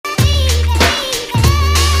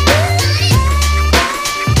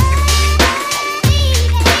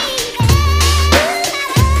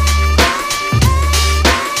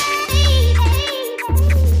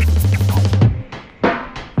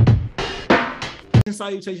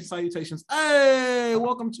Salutations. Hey,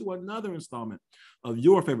 welcome to another installment of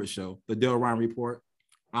your favorite show, the Dale Ryan Report.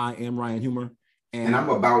 I am Ryan Humor. And I'm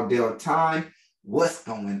about Dale Time. What's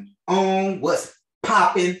going on? What's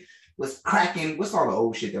popping? What's cracking? What's all the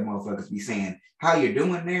old shit that motherfuckers be saying? How you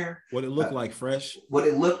doing there? What it look like fresh? What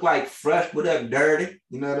it look like fresh? What up, dirty?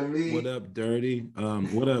 You know what I mean? What up, dirty?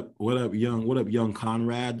 What up, young? What up, young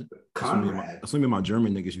Conrad? That's what my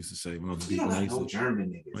German niggas used to say when I was deep.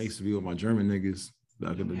 German niggas. I used to be with my German niggas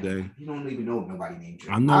back in the day. You don't even know nobody named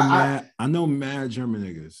German. I know mad German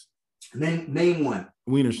niggas. Name one.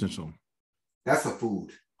 Wiener Schnitzel. That's a food.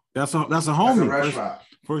 That's a homie. That's a restaurant.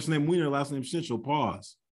 First name Wiener, last name Schnitzel.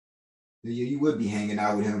 Pause. Yeah, you would be hanging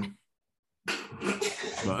out with him.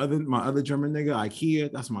 My other German nigga,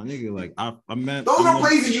 IKEA, that's my nigga. Like I met. Those are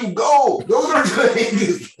places you go. Those are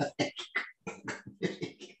places.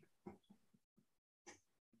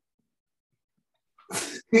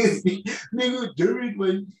 Nigga,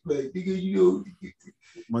 German, like nigga, you know.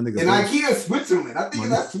 My nigga. And IKEA, Switzerland. I think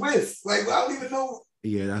that's Swiss. Like I don't even know.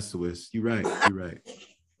 Yeah, that's Swiss. You're right.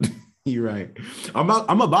 You're right. I'm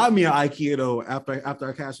gonna buy me an IKEA though after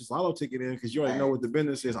I cash this lotto ticket in, because you already know what the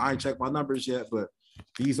business is. I ain't checked my numbers yet, but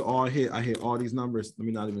these are all hit. I hit all these numbers. Let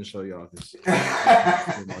me not even show y'all this.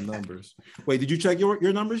 My numbers. Wait, did you check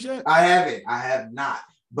your numbers yet? I haven't. I have not.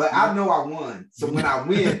 But I know I won. So when I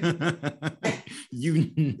win,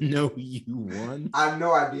 you know you won. I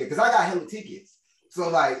know I did because I got hella tickets. So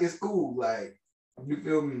like it's cool. Like you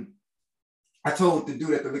feel me? I told the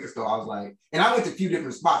dude at the liquor store, I was like, and I went to a few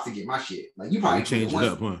different spots to get my shit. Like you probably changed it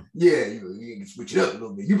up, huh? Yeah, you can switch it up a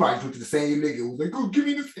little bit. You probably went to the same nigga who was like, "Oh, give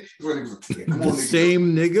me this." Come on,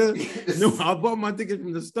 same nigga? No, I bought my ticket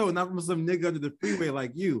from the store, not from some nigga under the freeway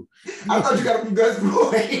like you. I thought you got it from Gus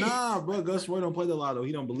Roy. Nah, bro, Gus Roy don't play the lotto.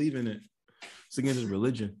 He don't believe in it. It's against his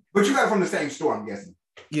religion. But you got it from the same store, I'm guessing.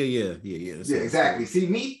 Yeah. Yeah, exactly. See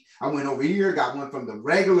me, I went over here, got one from the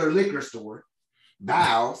regular liquor store,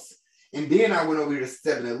 Val's. And then I went over to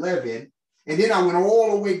 7-Eleven, and then I went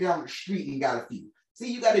all the way down the street and got a few.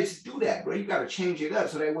 See, you got to just do that, bro. You got to change it up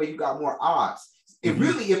so that way you got more odds. And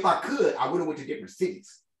really, if I could, I would have went to different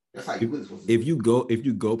cities. That's how you really supposed to do it. If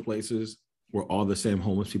you go places where all the same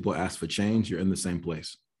homeless people ask for change, you're in the same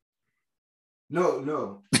place.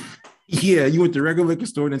 No. Yeah, you went to regular liquor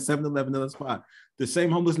store and then 7-Eleven, another spot. The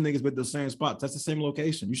same homeless niggas, but the same spots. That's the same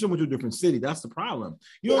location. You should have went to a different city. That's the problem.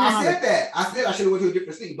 I said I should have went to a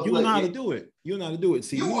different city. But you don't know how to do it. You don't know how to do it.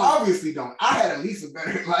 See, you obviously don't. I had at least a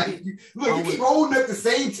better, like, look, you keep holding up the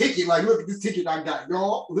same ticket. Like, look at this ticket I got,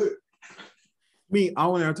 y'all. Look. I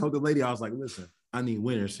went there and told the lady, I was like, listen, I need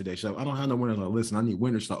winners today. So I don't have no winners. Like, listen, I need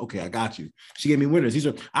winners. So, okay, I got you. She gave me winners.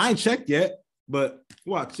 I ain't checked yet, but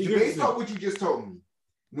what? See, based on what you just told me,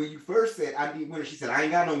 when you first said I need winners, she said I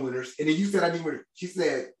ain't got no winners, and then you said I need winners. She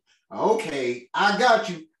said, "Okay, I got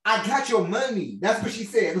you. I got your money." That's what she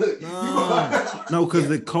said. Look, no, because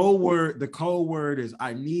the code word is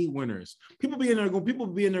I need winners. People be in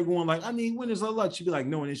there going like, I need winners a lot. She'd be like,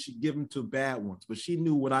 no, and then she'd give them to bad ones. But she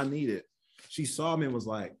knew what I needed. She saw me and was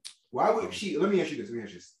like, why would she? Let me ask you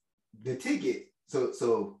this. The ticket.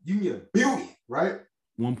 So you need $1 billion, right?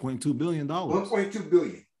 $1.2 billion. $1.2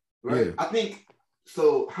 billion, right? Yeah. I think.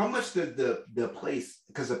 So how much does the place,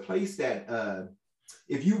 because the place that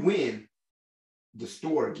if you win, the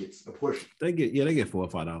store gets a portion. They get $4 or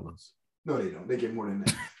 $5. No, they don't. They get more than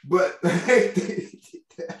that. But they get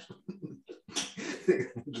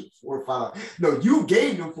 $4 or $5. No, you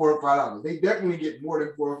gave them $4 or $5. They definitely get more than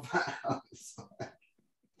 $4 or $5.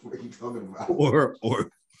 What are you talking about? Or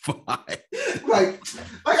 $5. like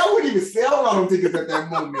I wouldn't even sell all them tickets at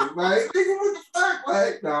that moment. Like, nigga, what the fuck?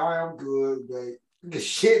 Like, nah, I'm good. Like, the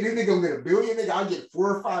shit, this nigga gonna get $1 billion, nigga. I'll get $4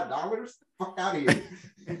 or $5. Fuck out of here.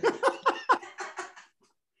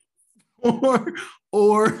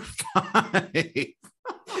 or $5.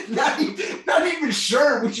 Not even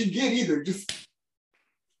sure what you get either. Just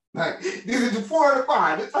like this is the $4 or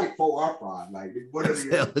 $5. It's like $4 or $5. Like whatever. That's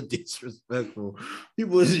hella disrespectful.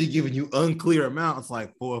 People are just giving you unclear amounts like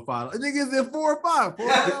 $4 or $5. Nigga, is it $4 or $5? $4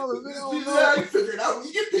 $5. You figure it out when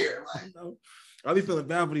you get there. Like, I be feeling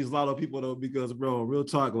bad for these lotto people though, because bro, real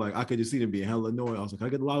talk, like I could just see them being hella annoyed. I was like, can I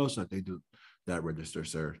get the lotto shot? They do that register,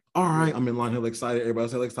 sir. All right, I'm in line, hella excited.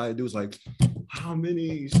 Everybody's hella excited. Dude's like, how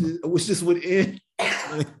many? I wish this would end.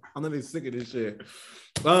 I'm not even sick of this shit.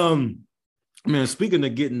 Man, speaking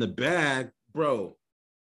of getting the bag, bro,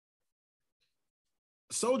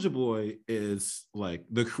 Soulja Boi is like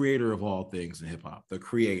the creator of all things in hip hop. The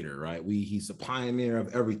creator, right? He's a pioneer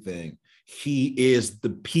of everything. He is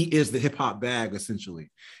the hip hop bag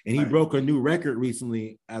essentially, and he broke a new record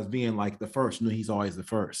recently as being like the first. No, he's always the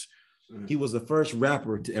first. He was the first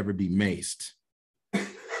rapper to ever be maced.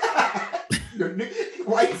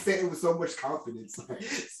 White said it with so much confidence, like,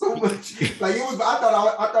 so much. Like it was. I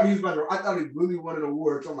thought he was about to. I thought he really won an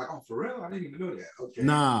award. So I'm like, oh, for real? I didn't even know that. Okay.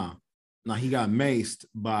 Nah, he got maced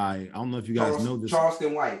by. I don't know if you guys know this.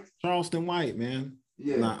 Charleston White. Charleston White, man.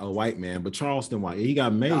 Yeah. Not a white man, but Charleston White. He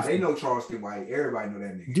got maced. Nah, they know Charleston White. Everybody know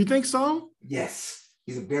that nigga. Do you think so? Yes,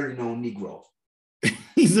 he's a very known Negro.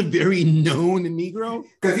 He's a very known Negro?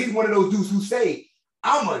 Because he's one of those dudes who say,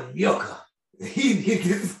 I'm a yucca. This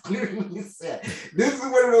is clearly what he said. This is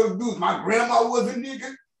one of those dudes. My grandma was a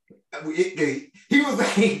nigga. He was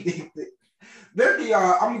like,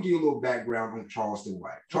 I'm gonna give you a little background on Charleston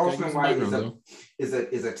White. Charleston White is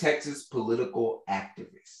a Texas political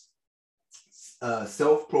activist,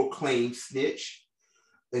 self-proclaimed snitch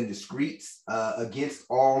in the streets against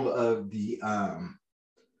all of the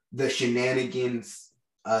shenanigans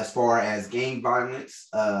as far as gang violence,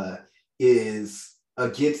 is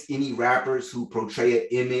against any rappers who portray an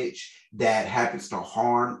image that happens to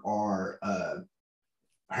harm or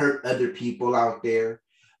hurt other people out there.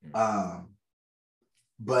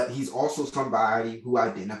 But he's also somebody who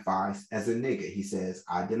identifies as a nigga. He says,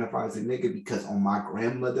 I identify as a nigga because on my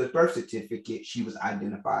grandmother's birth certificate, she was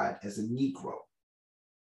identified as a Negro.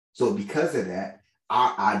 So because of that,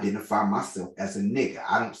 I identify myself as a nigga.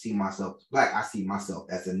 I don't see myself as black. I see myself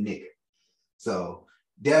as a nigga. So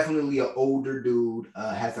definitely an older dude,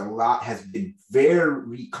 has been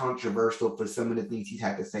very controversial for some of the things he's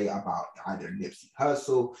had to say about either Nipsey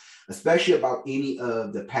Hussle, especially about any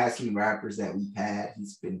of the passing rappers that we've had.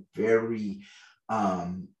 He's been very,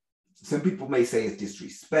 some people may say it's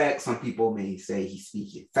disrespect. Some people may say he's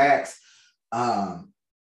speaking facts.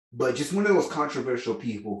 But just one of those controversial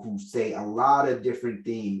people who say a lot of different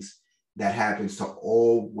things that happens to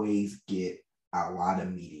always get a lot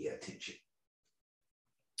of media attention.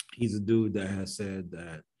 He's a dude that has said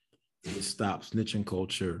that the stop snitching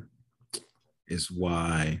culture is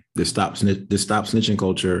why the stop snitching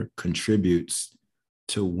culture contributes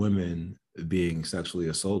to women being sexually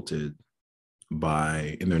assaulted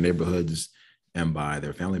in their neighborhoods and by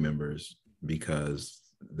their family members, because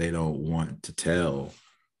they don't want to tell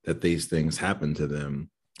that these things happen to them.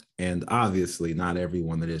 And obviously not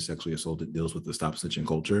everyone that is sexually assaulted deals with the stop snitching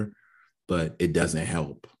culture, but it doesn't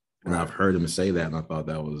help. And I've heard him say that, and I thought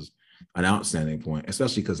that was an outstanding point,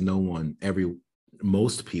 especially because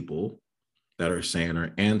most people that are saying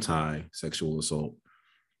are anti-sexual assault.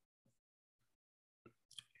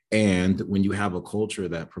 And when you have a culture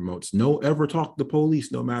that promotes no ever talk to the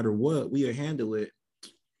police, no matter what, we'll handle it.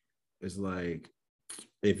 It's like,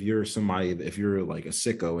 if you're like a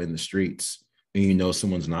sicko in the streets and you know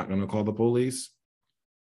someone's not going to call the police,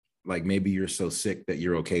 like maybe you're so sick that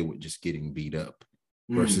you're okay with just getting beat up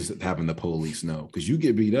versus having the police know. Because you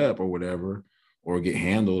get beat up or whatever, or get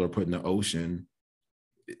handled or put in the ocean.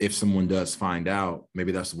 If someone does find out,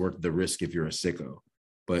 maybe that's worth the risk if you're a sicko.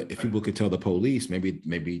 But if people could tell the police,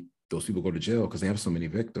 maybe those people go to jail because they have so many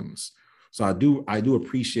victims. So I do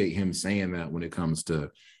appreciate him saying that when it comes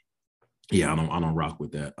to, yeah, I don't rock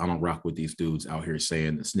with that. I don't rock with these dudes out here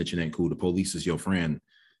saying that snitching ain't cool. The police is your friend.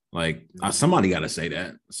 Like somebody got to say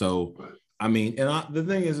that. So, I mean, and the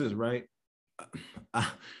thing is right?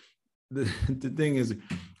 The thing is,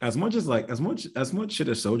 as much shit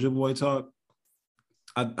as Soulja Boy talk,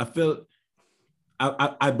 I feel,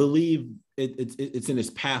 I believe it's in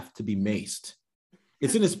his path to be maced.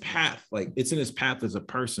 It's in his path. Like it's in his path as a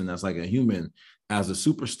person, as like a human, as a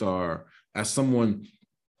superstar, as someone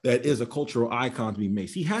that is a cultural icon to be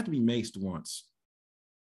maced. He had to be maced once.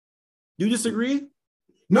 Do you disagree?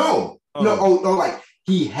 No. Like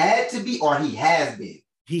he had to be, or he has been.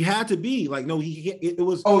 He had to be. Like no, it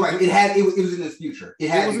was. Oh, like it was in his future.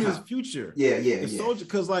 It was in his future. Yeah. Soulja,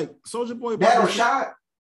 because like Soulja Boy. That or shot.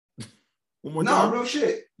 One more time. No, real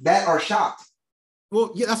shit. That or shot.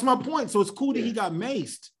 Well, yeah, that's my point. So it's cool that he got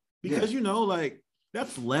maced because like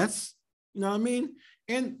that's less. You know what I mean?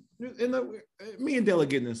 And me and Dale are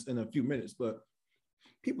getting this in a few minutes, but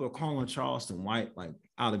people are calling Charleston White like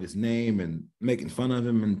out of his name and making fun of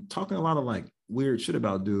him and talking a lot of like weird shit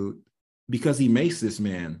about dude because he maced this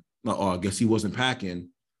man. Like, oh, I guess he wasn't packing.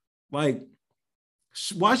 Like,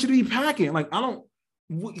 why should he be packing? Like, I'm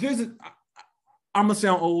gonna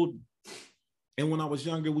sound old. And when I was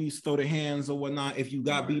younger, we used to throw the hands or whatnot. If you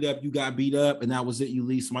got beat up, you got beat up, and that was it. You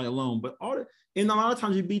leave somebody alone. But and a lot of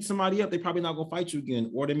times you beat somebody up, they probably not gonna fight you again,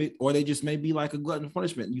 or they just may be like a glutton for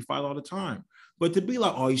punishment, and you fight all the time. But to be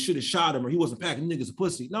like, oh, he should have shot him, or he wasn't packing, niggas a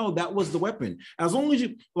pussy. No, that was the weapon. As long as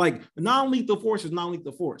you like non-lethal force is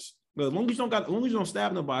non-lethal force. But as long as you don't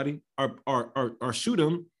stab nobody or shoot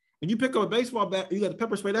him, When you pick up a baseball bat, you got the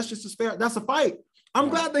pepper spray. That's just that's a fight. I'm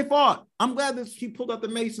glad they fought. I'm glad that he pulled out the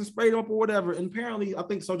mace and sprayed him up or whatever. And apparently, I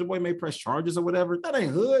think Soulja Boy may press charges or whatever. That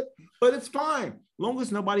ain't hood, but it's fine. Long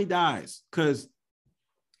as nobody dies. Because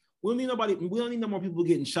we don't need no more people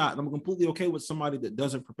getting shot. And I'm completely okay with somebody that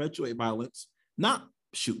doesn't perpetuate violence, not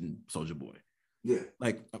shooting Soulja Boy. Yeah.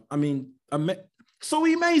 Like, I mean, so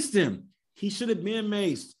he maced him. He should have been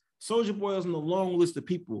maced. Soulja Boy was on the long list of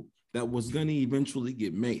people that was going to eventually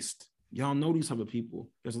get maced. Y'all know these type of people.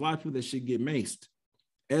 There's a lot of people that should get maced.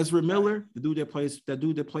 Ezra Miller, the dude that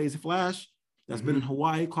plays Flash, that's been in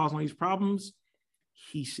Hawaii causing all these problems,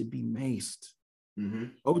 he should be maced.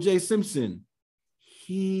 OJ Simpson,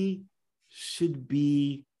 he should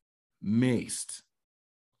be maced.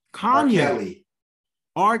 Kanye.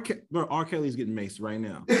 R. Kelly's getting maced right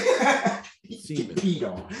now. He's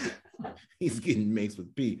getting maced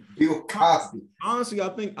with P. Bill Cosby. Honestly, I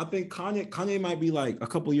think Kanye might be like a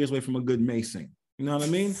couple years away from a good macing. You know what I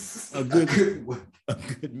mean? A good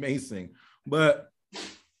macing. But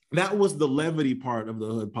that was the levity part of the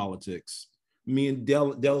hood politics. Me and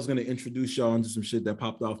Dell's going to introduce y'all into some shit that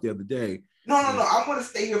popped off the other day. No. I want to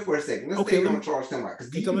stay here for a second. Let's stay on Charleston, right?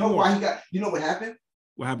 Because you know why he got. You know what happened?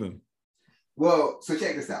 What happened? Well, so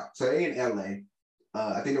check this out. So they in LA.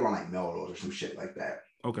 I think they're on like Melrose or some shit like that.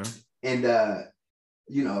 Okay. And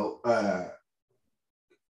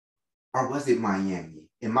or was it Miami?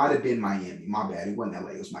 It might have been Miami. My bad. It wasn't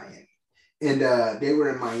LA. It was Miami. And they were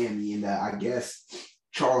in Miami, and I guess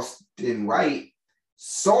Charleston White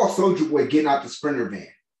saw Soulja Boy getting out the Sprinter van,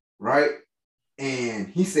 right? And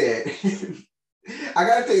he said, "I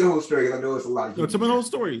gotta tell you the whole story because I know it's a lot of." Tell me the whole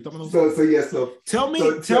story. So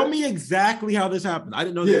tell me exactly how this happened. I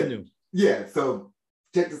didn't know you knew. Yeah. So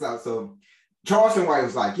check this out. So Charleston White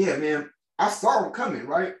was like, "Yeah, man, I saw him coming,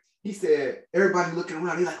 right?" He said, everybody looking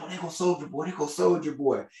around, he's like, "Oh, there goes Soulja Boy, there goes Soulja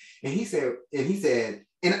Boy." And he said,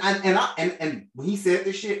 and when he said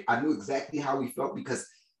this shit, I knew exactly how he felt because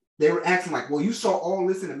they were asking like, "Well, you saw all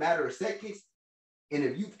this in a matter of seconds." And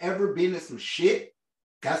if you've ever been in some shit,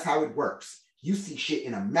 that's how it works. You see shit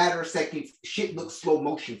in a matter of seconds. Shit looks slow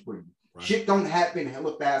motion for you. Right. Shit don't happen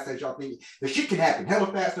hella fast as y'all think. The shit can happen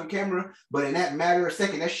hella fast on camera, but in that matter of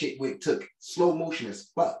second, that shit took slow motion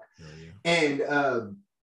as fuck. Yeah. And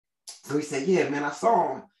so he said, "Yeah, man, I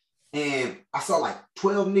saw him, and I saw like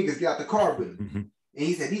 12 niggas get out the car with him." And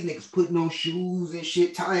he said, "These niggas putting on shoes and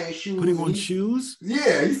shit, tying shoes." Putting on shoes?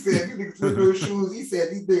 Yeah, he said, "These niggas putting on shoes." He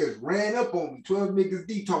said, "These niggas ran up on me, 12 niggas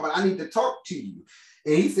deep, talking about I need to talk to you."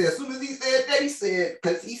 And he said, as soon as he said that, he said,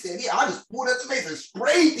 because he said, "Yeah, I just pulled up the mace and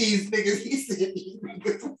sprayed these niggas." He said, "These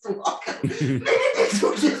niggas was walking.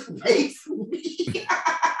 Niggas just mace me."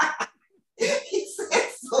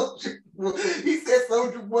 He said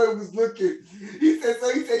Soulja Boy was looking. He said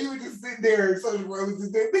he was just sitting there and Soulja Boy was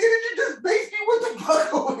just there. "Nigga, did you just base me? What the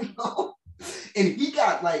fuck going on?" And he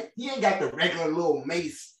ain't got the regular little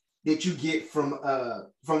mace that you get from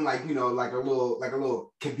like, you know, like a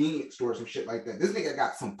little convenience store or some shit like that. This nigga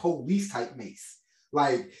got some police type mace.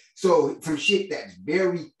 Like, so some shit that's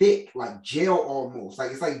very thick, like gel almost.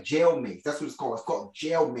 Like it's like gel mace. That's what it's called. It's called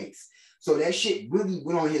gel mace. So that shit really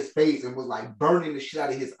went on his face and was like burning the shit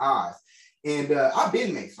out of his eyes. And I've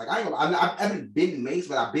been maced. Like I haven't been maced,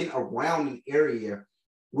 but I've been around an area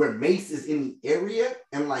where mace is in the area,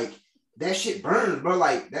 and like that shit burns, bro.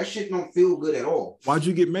 Like that shit don't feel good at all. Why'd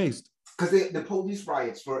you get maced? Because the police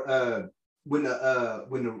riots for when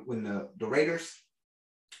the Raiders,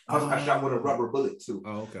 I got shot with a rubber bullet too.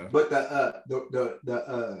 Oh, okay. But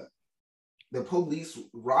the police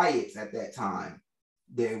riots at that time,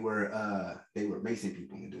 they were macing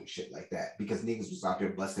people and doing shit like that because niggas was out there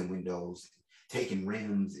busting windows, taking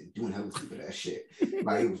rims, and doing hella stupid ass shit.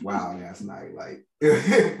 Like it was wild last night. Like,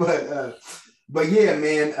 but yeah,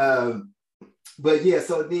 man. But yeah.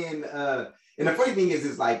 So then, and the funny thing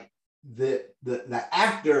is like the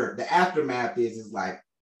aftermath is like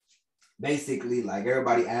basically like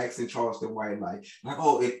everybody asking Charleston White like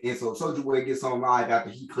oh, and so Soulja Boy gets on live after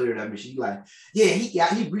he cleared up, and she like, yeah,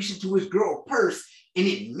 he reached into his girl purse and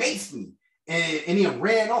it maced me, and he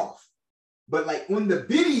ran off. But like on the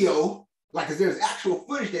video, like, cause there's actual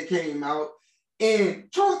footage that came out, and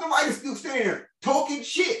Charleston White is still standing there talking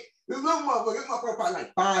shit. This motherfucker probably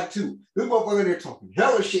like 5'2". This motherfucker there talking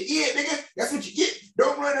hella shit. "Yeah, nigga, that's what you get.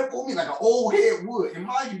 Don't run up on me like an old head would." And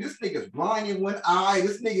mind you, this nigga's blind in one eye.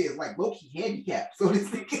 This nigga is like low-key handicapped. So this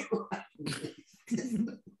nigga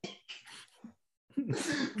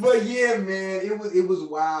But yeah, man, it was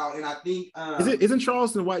wild. And I think isn't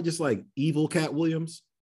Charleston White just like evil Cat Williams?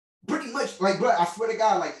 Pretty much, like, bro, I swear to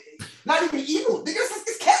God, like Not even evil. Nigga,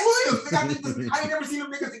 it's Cat Williams. Nigga, I ain't never seen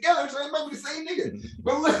them niggas together, so it might be the same nigga.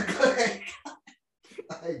 But look,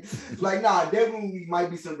 like, nah, definitely might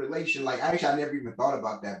be some relation. Like, actually, I never even thought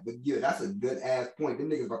about that. But yeah, that's a good ass point. Them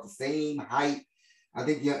niggas about the same height. I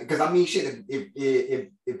think, yeah, because I mean, shit,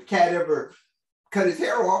 if Cat ever cut his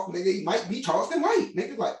hair off, nigga, he might be Charleston White.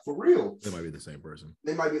 Nigga, like, for real. They might be the same person.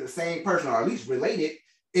 They might be the same person, or at least related.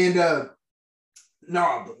 And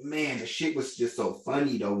no, but man, the shit was just so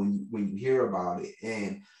funny though when you hear about it.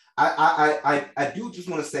 And I do just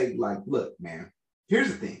want to say, like, look, man, here's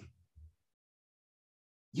the thing.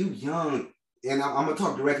 You young, and I'm gonna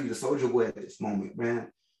talk directly to Soulja Boy at this moment, man.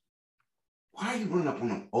 Why are you running up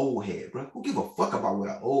on an old head, bro? Who give a fuck about what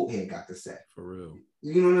an old head got to say? For real.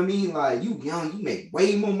 You know what I mean? Like, you young, you make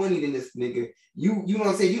way more money than this nigga. You know what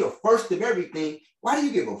I'm saying? You the first of everything. Why do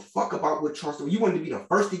you give a fuck about what Charleston? You wanted to be the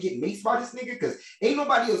first to get maced by this nigga? Because ain't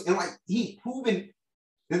nobody else. And like, he proven.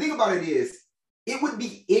 The thing about it is, it would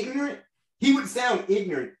be ignorant. He would sound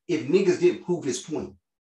ignorant if niggas didn't prove his point.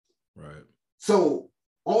 Right. So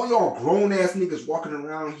all y'all grown ass niggas walking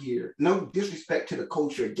around here, no disrespect to the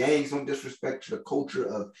culture of gangs, no disrespect to the culture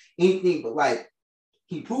of anything, but like,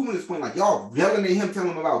 he proving his point, like y'all yelling at him,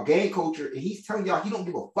 telling him about gang culture, and he's telling y'all he don't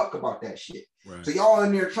give a fuck about that shit. Right. So y'all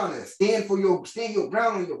in there trying to stand your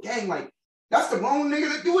ground on your gang, like that's the wrong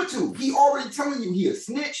nigga to do it to. He already telling you he a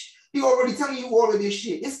snitch. He already telling you all of this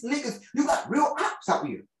shit. It's niggas, you got real ops out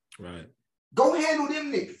here. Right. Go handle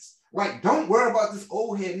them niggas. Like, don't worry about this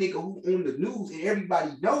old head nigga who on the news and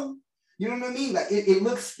everybody know. You know what I mean? Like, it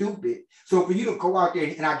looks stupid. So for you to go out there,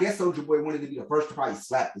 and I guess Soulja Boy wanted to be the first to probably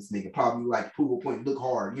slap this nigga, probably like prove a point, look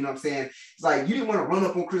hard. You know what I'm saying? It's like, you didn't want to run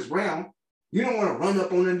up on Chris Brown. You don't want to run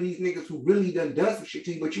up on none of these niggas who really done some shit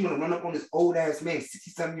to you, but you want to run up on this old ass man,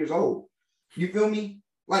 67 years old. You feel me?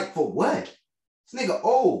 Like, for what? This nigga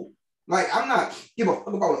old. Like, I'm not give a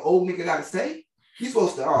fuck about what old nigga got to say. You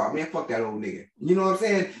supposed to, oh man, fuck that old nigga. You know what I'm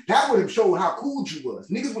saying? That would have showed how cool you was.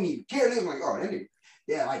 Niggas wouldn't even care. Niggas like, oh, that nigga,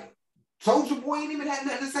 yeah, like Soulja Boy ain't even had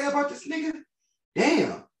nothing to say about this nigga.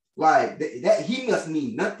 Damn, like that he must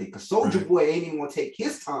mean nothing because Soulja Boy ain't even gonna take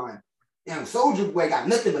his time. And Soulja Boy got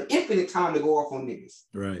nothing but infinite time to go off on niggas.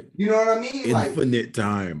 Right. You know what I mean? Infinite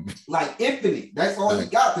time. Like infinite. That's all he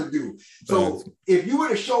got to do. So if you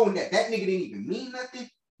would have shown that nigga didn't even mean nothing,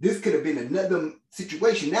 this could have been another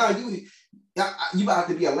situation. Now you about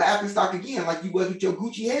to be a laughing stock again, like you was with your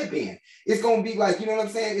Gucci headband. It's gonna be like, you know what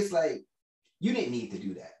I'm saying? It's like you didn't need to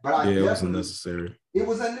do that. But it was unnecessary. It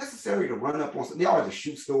was unnecessary to run up on something. Y'all at a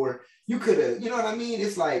shoe store. You could have, you know what I mean?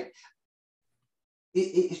 It's like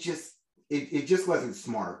it just wasn't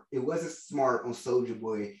smart. It wasn't smart on Soulja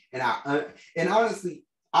Boy. And honestly,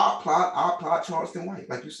 I applaud Charleston White.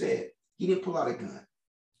 Like you said, he didn't pull out a gun.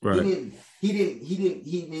 Right. He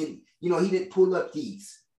didn't pull up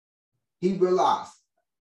keys. He realized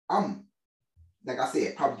I'm, like I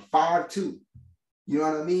said, probably 5'2". You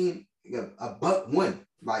know what I mean? A $1.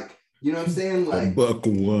 Like, you know what I'm saying? Like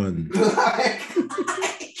 $1.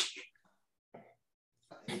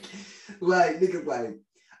 like niggas, like,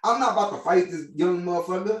 I'm not about to fight this young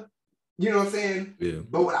motherfucker. You know what I'm saying? Yeah.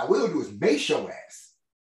 But what I will do is make your ass.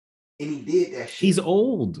 And he did that shit. He's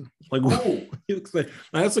old. Like, he looks like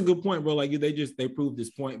that's a good point, bro. Like they proved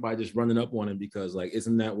this point by just running up on him because, like,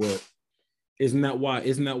 isn't that why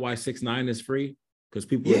 6ix9ine is free? Because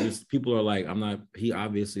people are like, he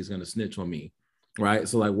obviously is gonna snitch on me, right?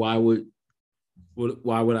 So like, why would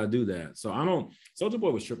I do that? So Soulja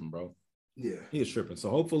Boy was tripping, bro. Yeah, he was tripping. So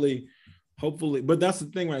hopefully, but that's the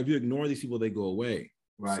thing, right? If you ignore these people, they go away.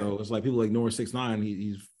 Right. So it's like people ignore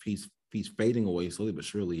 6ix9ine. He's fading away slowly but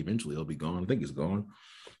surely. Eventually, he'll be gone. I think he's gone.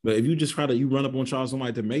 But if you just you run up on Charleston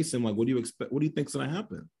White to mace him, like, what do you expect? What do you think's gonna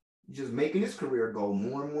happen? Just making his career go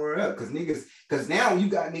more and more up because now you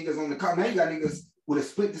got niggas on the car. Now you got niggas with a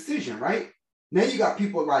split decision, right? Now you got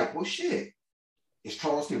people like, well, shit, is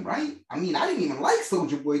Charleston right? I mean, I didn't even like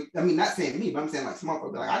Soulja Boy. I mean, not saying me, but I'm saying like some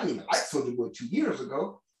motherfucker, like, I didn't even like Soulja Boy 2 years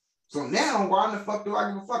ago. So now, why in the fuck do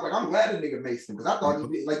I give a fuck? Like, I'm glad a nigga maced him because I thought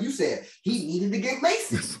like you said, he needed to get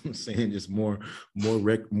maced. That's what I'm saying, just more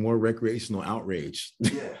recreational outrage.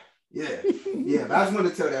 Yeah. But I just want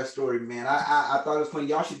to tell that story, man. I thought it was funny.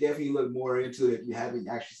 Y'all should definitely look more into it if you haven't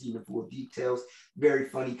actually seen the full details. Very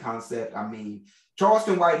funny concept. I mean,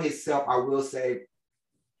 Charleston White himself, I will say,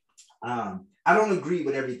 I don't agree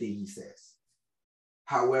with everything he says.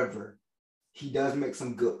 However, he does make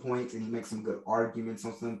some good points and he makes some good arguments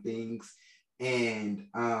on some things. And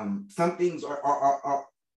some things are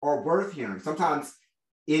worth hearing. Sometimes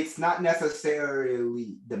it's not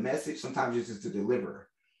necessarily the message. Sometimes it's just the deliverer.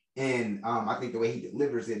 And I think the way he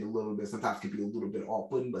delivers it a little bit sometimes can be a little bit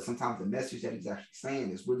off-putting, but sometimes the message that he's actually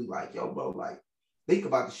saying is really like, yo, bro, like, think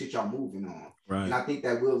about the shit y'all moving on. Right. And I think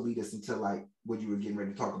that will lead us into like what you were getting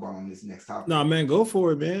ready to talk about on this next topic. No, man, go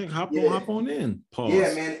for it, man. Hop on in. Pause.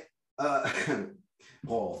 Yeah, man.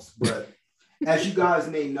 Pause. But as you guys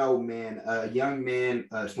may know, man, a young man,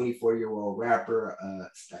 a 24-year-old rapper,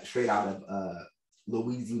 straight out of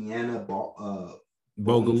Louisiana,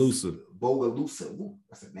 Bogalusa. Ooh,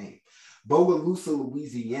 that's a name. Bogalusa,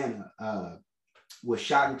 Louisiana, was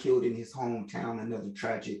shot and killed in his hometown. Another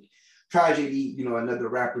tragedy, you know, another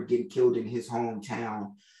rapper getting killed in his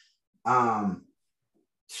hometown.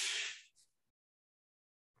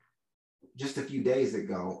 Just a few days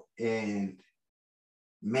ago. And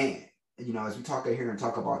man, you know, as we talk here and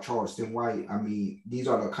talk about Charleston White, I mean, these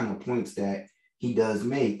are the kind of points that he does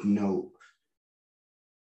make, you know.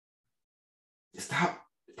 Stop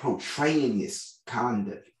portraying this kind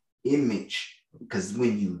of image, because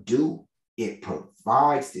when you do, it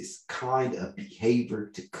provides this kind of behavior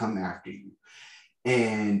to come after you.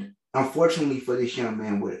 And unfortunately for this young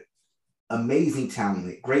man with amazing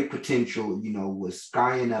talent, great potential, you know, was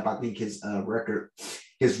skying up. I think his record,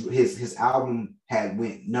 his album had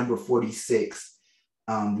went number 46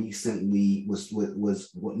 recently, was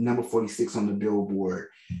number 46 on the Billboard.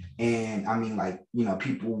 And I mean, like, you know,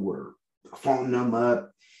 people were phoning him up.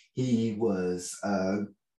 He was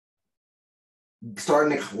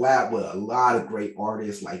starting to collab with a lot of great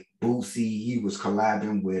artists like Boosie. He was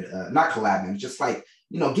collabing with, not collabing, just like,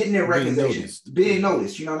 you know, getting their recognition, being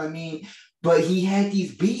noticed, you know what I mean? But he had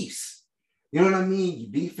these beefs, you know what I mean? You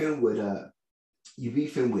beefing with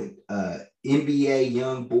NBA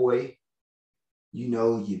young boy, you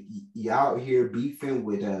know, you out here beefing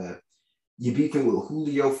with you beefing with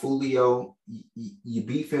Fulio, you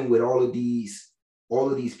beefing with all of these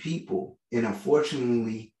people, and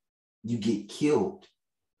unfortunately, you get killed.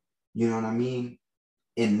 You know what I mean?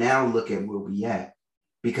 And now look at where we at,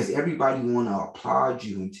 because everybody want to applaud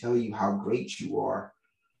you and tell you how great you are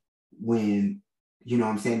when, you know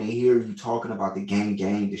what I'm saying, they hear you talking about the gang,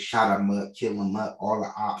 to shot him up, kill him up, all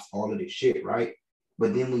the ops, all of this shit, right?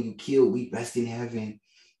 But then when you kill, we rest in heaven.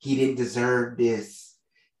 He didn't deserve this.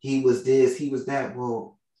 He was this, he was that.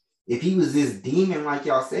 Well, if he was this demon like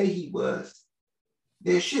y'all say he was,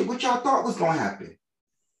 then shit, what y'all thought was going to happen?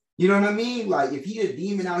 You know what I mean? Like, if he a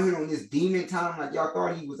demon out here on this demon time, like y'all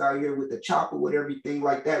thought he was out here with the chopper, with everything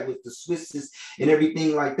like that, with the Swisses and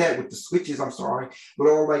everything like that, with the switches, but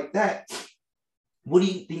all like that, what do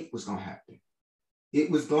you think was going to happen? It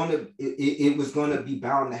was going to be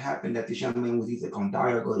bound to happen that this young man was either going to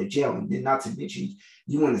die or go to jail. And then not to mention,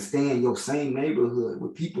 you want to stay in your same neighborhood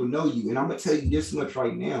where people know you. And I'm going to tell you this much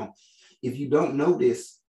right now. If you don't know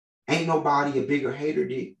this, ain't nobody a bigger hater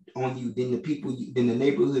on you than the people, than the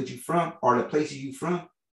neighborhood you from or the places you from.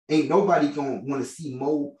 Ain't nobody going to want to see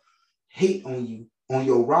more hate on you, on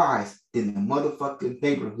your rise, than the motherfucking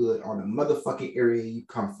neighborhood or the motherfucking area you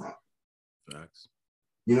come from. Facts.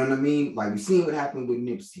 You know what I mean? Like, we seen what happened with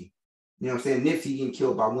Nipsey. You know what I'm saying? Nipsey getting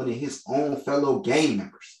killed by one of his own fellow gang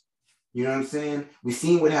members. You know what I'm saying? We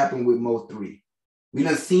seen what happened with Mo3. We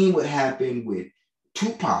done seen what happened with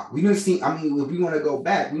Tupac. We done seen, I mean, if we want to go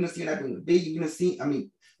back, we done seen what happened with Biggie. We done seen, I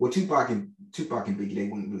mean, well, Tupac and Biggie, they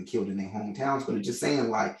weren't really killed in their hometowns, but it's just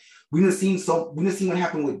saying, like, we done seen what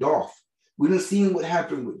happened with Dolph. We done seen what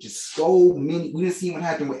happened with just so many. We done seen what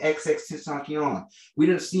happened with XXXTentacion. We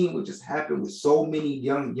done seen what just happened with so many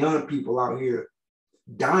young people out here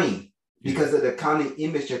dying because of the kind of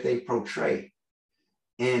image that they portray.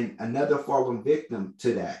 And another fallen victim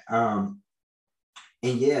to that. And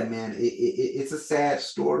yeah, man, it's a sad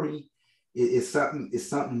story. It's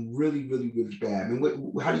something really, really, really bad. I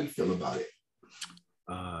mean, how do you feel about it?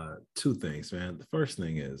 Two things, man. The first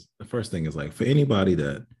thing is like, for anybody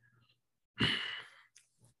that,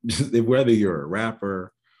 whether you're a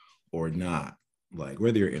rapper or not, like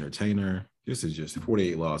whether you're an entertainer, this is just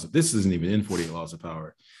 48 laws. This isn't even in 48 laws of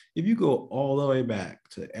power. If you go all the way back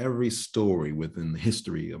to every story within the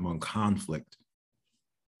history among conflict,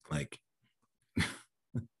 like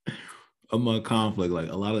among conflict, like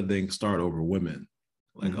a lot of things start over women,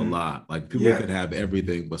 like a lot. Like people could have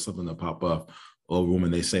everything, but something to pop up over women.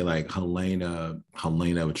 They say like Helena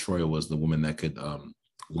of Troy was the woman that could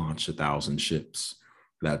launch 1,000 ships.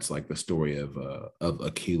 That's like the story of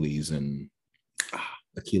Achilles and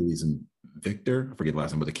Victor. I forget the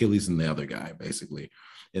last name, but Achilles and the other guy, basically.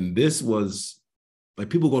 And this was like,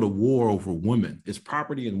 people go to war over women. It's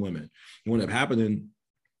property and women. And what ended up happening,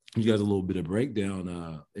 you guys a little bit of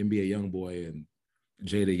breakdown. NBA Youngboy and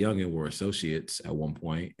Jadayoungan were associates at one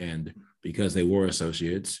point, and because they were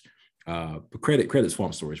associates, But credit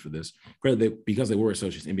Swamp Stories for this. Because they were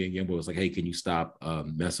associates. NBA Youngboy was like, hey, can you stop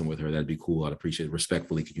messing with her? That'd be cool. I'd appreciate it.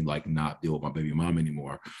 Respectfully, can you like not deal with my baby mom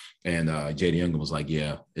anymore? And Jadayoungan was like,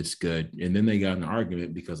 yeah, it's good. And then they got in an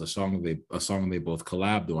argument because a song they both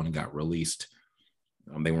collabed on got released.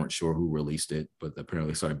 They weren't sure who released it, but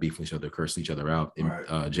apparently started beefing each other, cursing each other out. And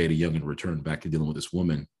Jadayoungan returned back to dealing with this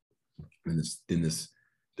woman. And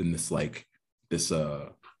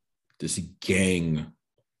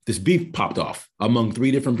this beef popped off among three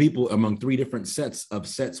different people, among three different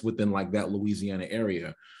sets within like that Louisiana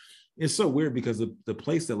area. It's so weird because the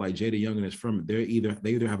place that like Jadayoungan is from, they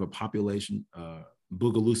either have a population,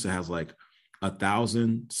 Bogalusa has like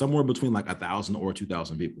 1,000, somewhere between like 1,000 or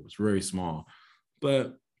 2,000 people. It's very small,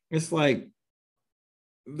 but it's like,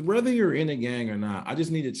 whether you're in a gang or not, I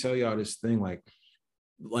just need to tell y'all this thing, like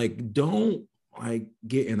don't like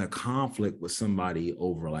get in a conflict with somebody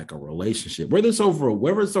over like a relationship, whether it's over a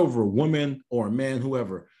woman or a man,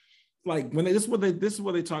 whoever. Like when this is what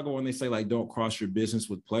they talk about when they say like don't cross your business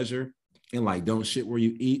with pleasure and like don't shit where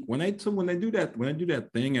you eat. When they do that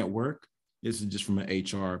thing at work, this is just from an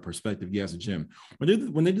HR perspective. Yes, a gym.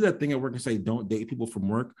 When they do that thing at work and say don't date people from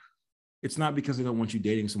work, it's not because they don't want you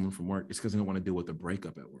dating someone from work. It's because they don't want to deal with the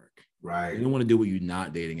breakup at work. Right. They don't want to deal with you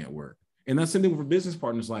not dating at work. And that's something for business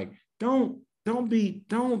partners. Like don't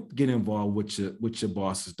get involved with your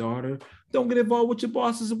boss's daughter. Don't get involved with your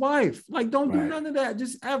boss's wife. Like, don't do none of that,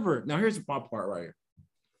 just ever. Now, here's my part right here.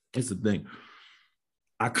 It's the thing.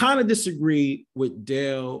 I kind of disagree with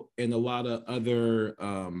Dale and a lot of other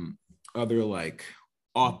like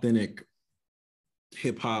authentic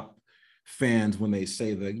hip hop fans when they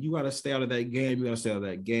say that you got to stay out of that game. You got to stay out of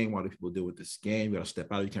that game. Why do people do with this game? You got to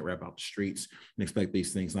step out. You can't rap out the streets and expect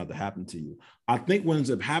these things not to happen to you. I think what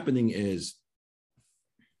ends up happening is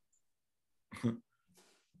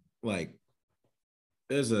like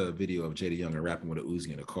there's a video of Jadayoungan rapping with a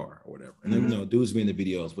Uzi in a car or whatever. And then dudes be in the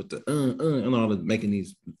videos with the and all the making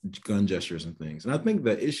these gun gestures and things. And I think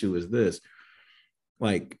the issue is this,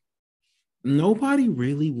 like nobody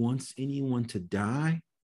really wants anyone to die,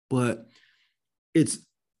 but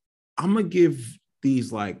I'm gonna give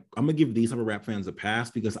these type of rap fans a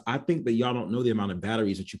pass because I think that y'all don't know the amount of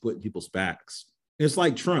batteries that you put in people's backs. It's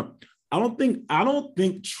like Trump. I don't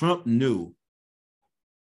think Trump knew.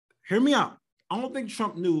 Hear me out. I don't think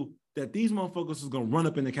Trump knew that these motherfuckers was gonna run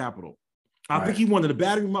up in the Capitol. I think he wanted to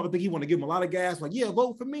batter him up. I think he wanted to give him a lot of gas. Like, yeah,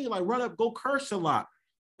 vote for me. Like, run up, go curse a lot.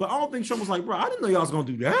 But I don't think Trump was like, bro, I didn't know y'all was gonna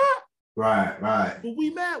do that. Right. But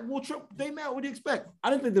we mad. Well, Trump, they mad. What do you expect? I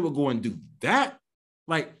didn't think they would go and do that.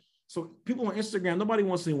 Like, so people on Instagram, nobody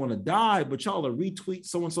wants anyone to die, but y'all are retweet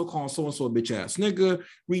so-and-so calling so-and-so a bitch ass nigga,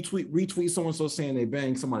 retweet so-and-so saying they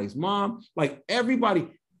banged somebody's mom. Like everyone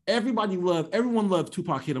loved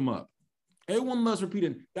Tupac hit him up. Everyone loves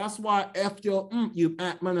repeating. That's why everyone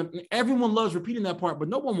loves repeating that part, but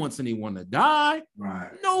no one wants anyone to die. Right.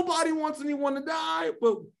 Nobody wants anyone to die,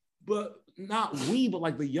 but not we, but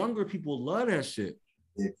like the younger people love that shit.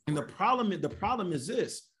 Yeah. And the problem is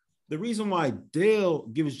this. The reason why Dale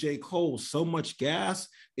gives J. Cole so much gas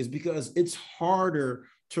is because it's harder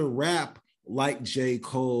to rap like J.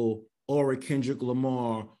 Cole or a Kendrick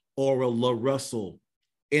Lamar or a La Russell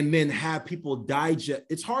and then have people digest.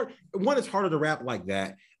 It's hard. One, it's harder to rap like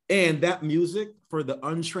that. And that music for the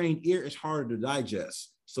untrained ear is harder to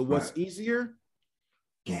digest. So what's easier?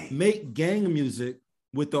 Make gang music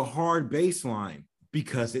with a hard bass line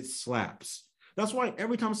because it slaps. That's why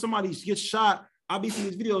every time somebody gets shot, I'll be seeing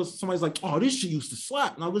these videos, somebody's like, oh, this shit used to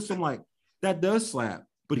slap. And I listen, I'm like, that does slap,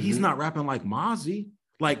 but he's not rapping like Mozzie.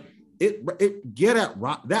 Like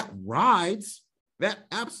that rides, that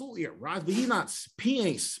absolutely it rides, but he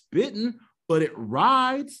ain't spitting, but it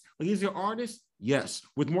rides. Like he's your artist? Yes.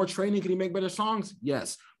 With more training, can he make better songs?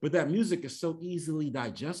 Yes. But that music is so easily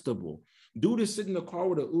digestible. Dude is sitting in the car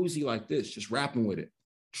with a Uzi like this, just rapping with it.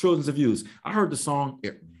 Trillions of views. I heard the song,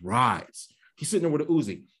 it rides. He's sitting there with a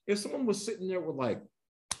Uzi. If someone was sitting there with like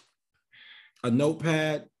a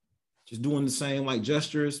notepad, just doing the same like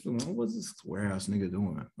gestures, what's this warehouse nigga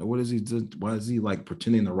doing? Like, what is he doing? Why is he like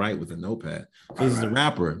pretending to write with a notepad? Because he's a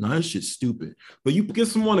rapper. No, that shit's stupid. But you give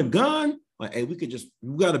someone a gun, like, hey, we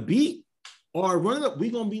got a beat or run it up. We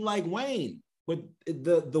gonna be like Wayne. But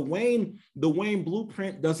the Wayne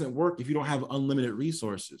blueprint doesn't work if you don't have unlimited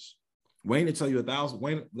resources. Wayne to tell you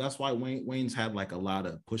 1,000. That's why Wayne's had like a lot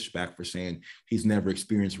of pushback for saying he's never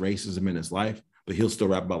experienced racism in his life, but he'll still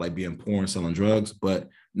rap about like being poor and selling drugs. But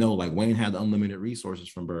no, like Wayne had unlimited resources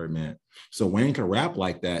from Birdman. So Wayne can rap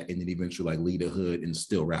like that and then eventually like lead a hood and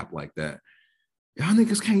still rap like that. Y'all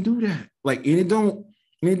niggas can't do that. Like, and it don't,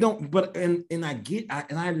 but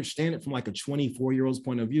I understand it from like a 24-year-old's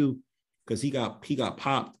point of view. because he got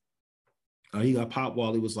popped. He got popped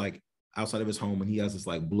while he was like outside of his home, and he has this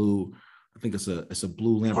like blue, I think it's a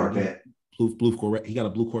blue Lamborghini. Corvette. Blue Corvette. He got a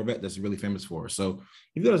blue Corvette that's really famous for. So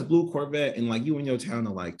you got this blue Corvette, and like you in your town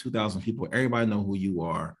are like 2,000 people. Everybody know who you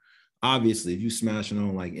are. Obviously, if you smashing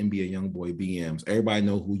on like NBA YoungBoy BMs, everybody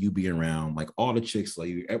know who you be around. Like all the chicks, like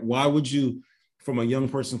you. Why would you, from a young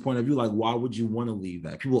person's point of view, like why would you want to leave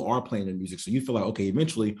that? People are playing their music, so you feel like, okay,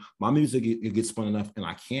 eventually my music it gets spun enough, and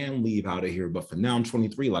I can leave out of here. But for now, I'm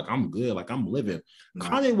 23, like I'm good, like I'm living. No.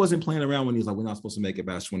 Kanye wasn't playing around when he was like, we're not supposed to make it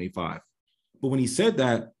past 25. But when he said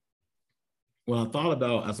that, what I thought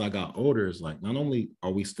about as I got older is like, not only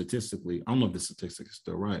are we statistically, I don't know if the statistic is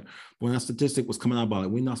still right, but when that statistic was coming out about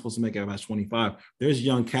it, we're not supposed to make it past 25. There's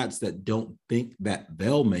young cats that don't think that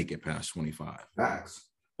they'll make it past 25. Facts.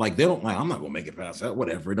 Like they don't like, I'm not gonna make it past that,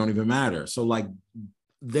 whatever, it don't even matter. So like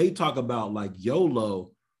they talk about like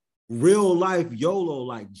YOLO, real life YOLO,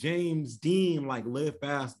 like James Dean, like live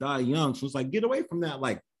fast, die young. So it's like, get away from that.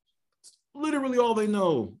 Like literally all they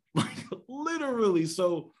know, like literally.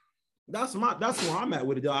 So that's where I'm at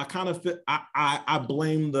with it. I kind of I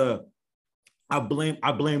blame the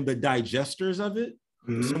digesters of it.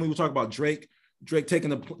 Mm-hmm. Some people talk about Drake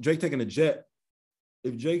taking a jet.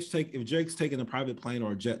 If Drake's taking a private plane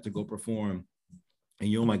or a jet to go perform, and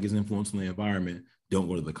you don't like his influence in the environment, don't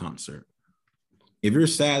go to the concert. If you're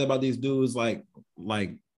sad about these dudes, if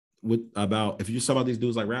you're sad about these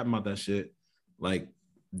dudes like rapping about that shit, like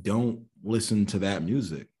don't listen to that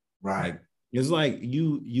music. Right. Like, it's like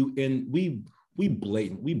we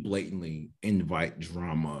blatantly invite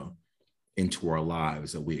drama into our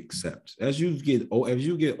lives that we accept. As you get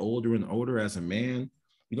older and older as a man,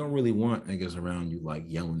 you don't really want niggas around you like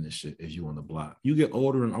yelling this shit as you on the block. You get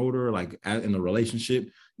older and older, like in a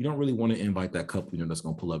relationship, you don't really want to invite that couple, that's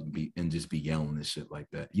gonna pull up and just be yelling this shit like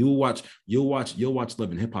that. You'll watch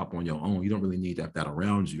Love and Hip Hop on your own. You don't really need that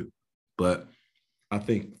around you. But I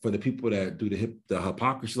think for the people that do the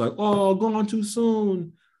hypocrisy, like, oh, gone too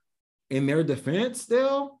soon, in their defense,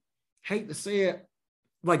 they'll hate to say it,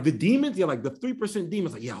 like the demons, like the 3%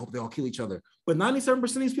 demons, like, yeah, I hope they all kill each other. But 97%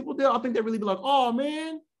 of these people, I think they really be like, oh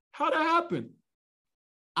man, how'd that happen?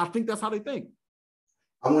 I think that's how they think.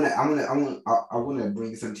 I want to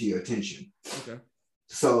bring something to your attention. Okay.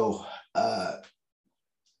 So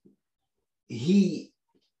he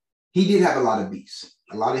did have a lot of beefs.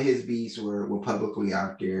 A lot of his beefs were publicly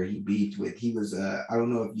out there. He was I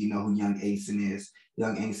don't know if you know who Young Asin is.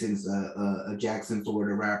 Young Asin's a Jackson,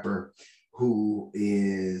 Florida rapper who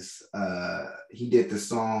is he did the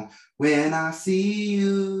song When I See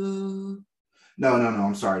You. No,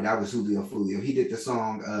 I'm sorry. That was Julio Fulio. He did the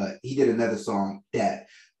song, he did another song that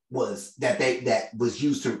song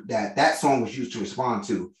was used to respond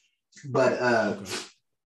to. But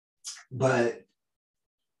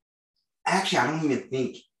actually, I don't even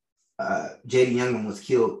think Jadayoungan was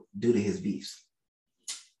killed due to his beefs.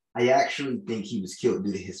 I actually think he was killed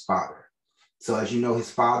due to his father. So as you know,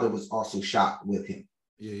 his father was also shot with him.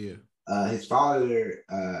 Yeah. His father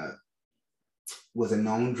was a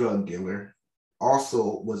known drug dealer.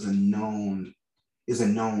 Also is a known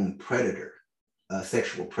predator, a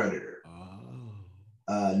sexual predator.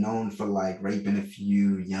 Oh. Known for like raping a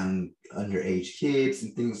few young underage kids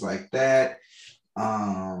and things like that.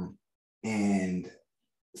 And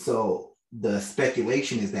so the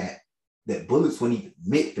speculation is that bullets weren't even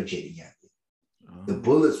meant for Jadayoungan. The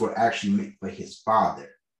bullets were actually meant for his father.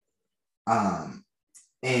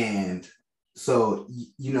 And so,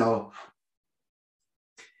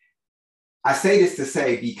 I say this to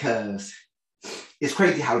say because it's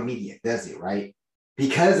crazy how the media does it, right?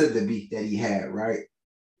 Because of the beef that he had, right?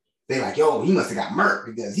 They're like, yo, he must have got murked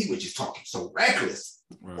because he was just talking so reckless,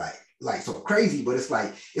 right? Like so crazy, but it's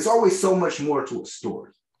like, it's always so much more to a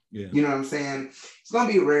story. Yeah. You know what I'm saying? It's going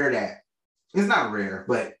to be rare that, it's not rare,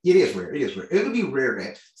 but it is rare. It'll be rare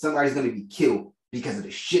that somebody's going to be killed because of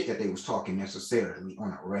the shit that they was talking necessarily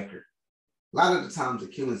on a record. A lot of the times the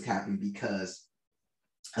killings happen because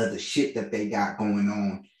of the shit that they got going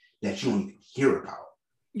on that you don't even hear about.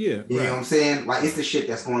 Yeah. You know what I'm saying? Like, it's the shit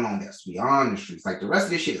that's going on that's beyond the streets. Like, the rest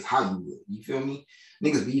of this shit is Hollywood. You feel me?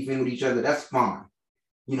 Niggas beefing with each other, that's fine.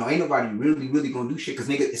 Ain't nobody really gonna do shit because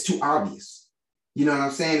nigga, it's too obvious. You know what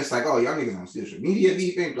I'm saying? It's like, oh, y'all niggas on social media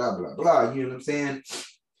beefing, blah, blah, blah. You know what I'm saying?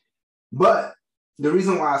 But the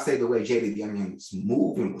reason why I say the way Jadayoungan was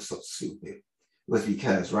moving was so stupid was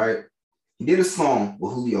because, right, he did a song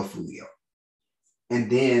with Julio Fulio. And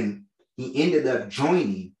then he ended up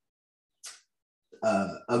joining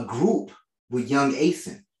a group with Young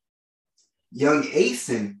Asin. Young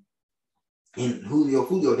Asin and Julio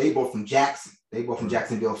Fulio, they both from Jackson. They both from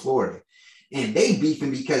Jacksonville, Florida. And they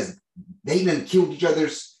beefing because they done killed each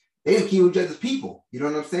other's people. You know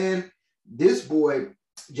what I'm saying? This boy,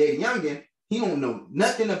 Jadayoungan, he don't know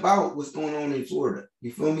nothing about what's going on in Florida.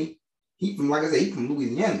 You feel me? He from, like I said, he from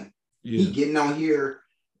Louisiana. Yeah. He getting out here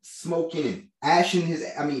smoking and ashing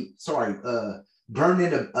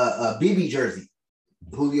burning a BB jersey.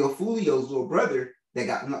 Julio Fulio's little brother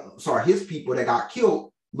his people that got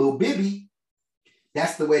killed, Lil Bibby.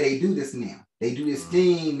 That's the way they do this now. They do this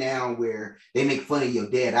thing now where they make fun of your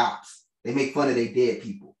dead ops. They make fun of their dead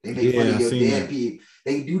people. They make fun of your dead people.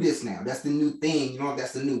 They do this now. That's the new thing. You know,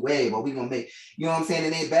 that's the new wave. But we gonna make, you know what I'm saying?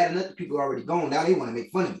 And they ain't bad enough. The people are already gone. Now they want to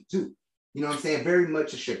make fun of it too. You know what I'm saying? Very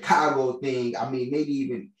much a Chicago thing. I mean, maybe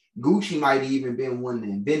even Gucci might have even been one to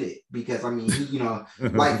invent it, because I mean, he, you know,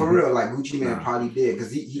 like for real, like Gucci Man probably did,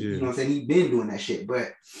 because he you know what I'm saying, he been doing that shit.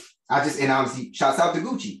 But and obviously shouts out to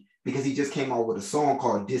Gucci, because he just came out with a song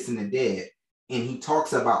called Dissing the Dead, and he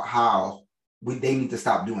talks about how they need to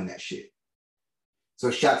stop doing that shit. So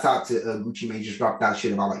shouts out to Gucci Mane, just dropped that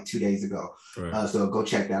shit about like 2 days ago. Right. So go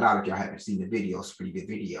check that out if y'all haven't seen the video. It's a pretty good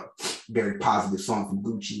video. Very positive song from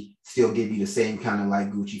Gucci. Still give you the same kind of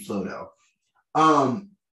like Gucci flow though.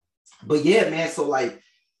 But yeah, man. So like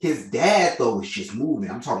his dad though was just moving.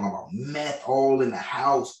 I'm talking about meth all in the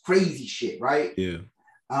house, crazy shit, right? Yeah.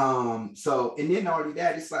 So and then already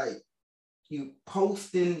that, it's like you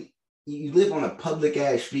posting. You live on a public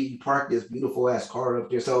ass street, you park this beautiful ass car up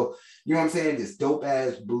there. So, you know what I'm saying? This dope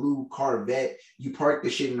ass blue Corvette, you park the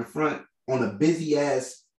shit in the front on a busy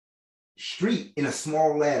ass street in a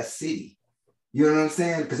small ass city. You know what I'm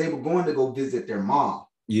saying? Because they were going to go visit their mom.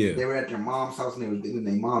 Yeah. They were at their mom's house and they were visiting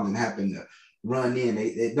their mom and happened to run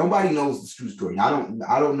in. Nobody knows the true story. I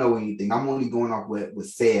don't know anything. I'm only going off what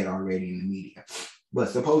was said already in the media. But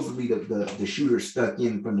supposedly the shooter stuck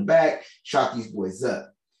in from the back, shot these boys up.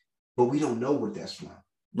 But we don't know what that's from.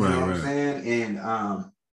 You know what I'm saying?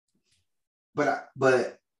 And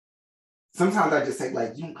but sometimes I just say,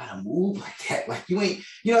 like, you don't gotta move like that. Like you ain't,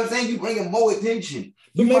 you know what I'm saying? You bringing more attention.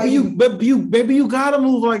 But maybe you gotta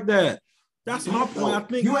move like that. That's my point. I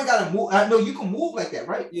think you ain't gotta move. I know you can move like that,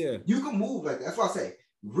 right? Yeah. You can move like that. That's why I say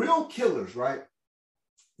real killers, right?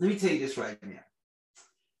 Let me tell you this right now.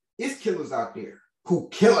 It's killers out there who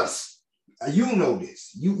kill us. You know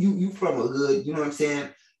this. You from a hood, you know what I'm saying?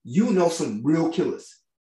 You know some real killers.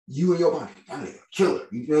 You and your body, that nigga killer.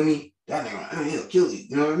 You feel me? That nigga, he'll kill you.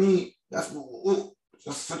 You know what I mean? That's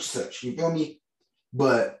such and such. You feel me?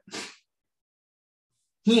 But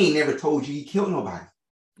he ain't never told you he killed nobody.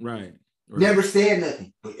 Right. Never said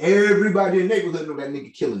nothing. But everybody in the neighborhood know that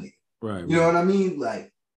nigga killing it. Right. You know what I mean?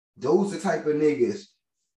 Like, those the type of niggas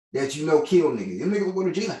that you know kill niggas. Them niggas will go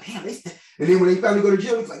to jail like, damn, and then when they finally go to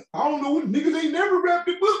jail, it's like, I don't know what niggas ain't never wrapped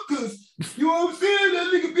it up, because you know what I'm saying?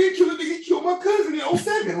 That nigga been killing, nigga killed my cousin in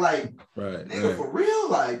 07. Like, nigga, for real?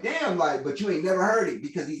 Like, damn, like, but you ain't never heard it,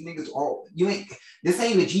 because these niggas this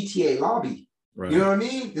ain't a GTA lobby. Right. You know what I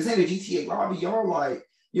mean? This ain't a GTA lobby. Y'all like,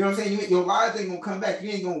 you know what I'm saying? Your lives ain't gonna come back. You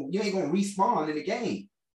ain't gonna respawn in the game.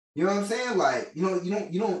 You know what I'm saying? Like, you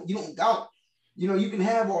don't got, you can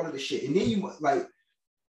have all of the shit. And then you like,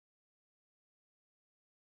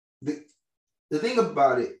 the thing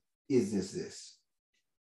about it is this.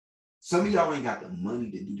 Some of y'all ain't got the money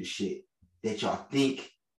to do the shit that y'all think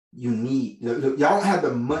you need. Y'all don't have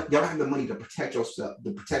the money. Y'all don't have the money to protect yourself.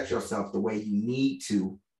 The way you need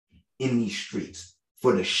to in these streets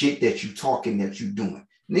for the shit that you talking, that you doing.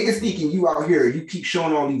 Niggas thinking you out here. You keep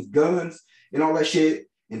showing all these guns and all that shit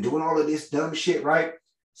and doing all of this dumb shit, right?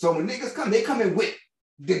 So when niggas come, they come in with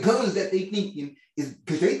the guns that they thinking is,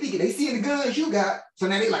 because they seeing the guns you got. So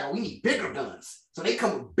now they like, oh, we need bigger guns. So they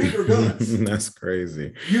come with bigger guns. That's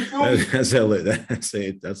crazy. You feel me? That's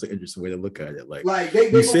an interesting way to look at it. Like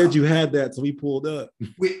they said you had that, so we pulled up.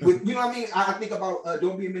 with you know what I mean? I think about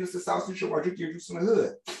Don't Be a Minister, South Central, or Drink Your Juice in the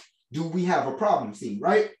Hood. Do we have a problem scene,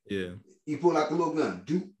 right? Yeah. You pull out the little gun.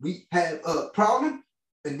 Do we have a problem?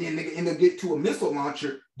 And then nigga end up get to a missile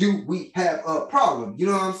launcher. Do we have a problem? You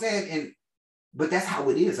know what I'm saying? But that's how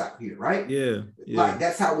it is out here, right? Yeah. Like,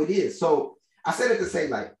 that's how it is. So I said it to say,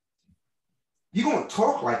 like, you're going to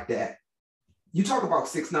talk like that. You talk about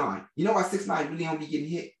 6ix9ine. You know why 6ix9ine really don't be getting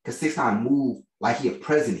hit? Because 6ix9ine moved like he a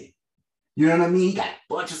president. You know what I mean? He got a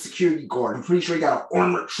bunch of security guards. I'm pretty sure he got an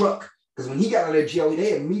armored truck. Because when he got out of jail,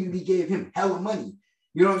 they immediately gave him hella money.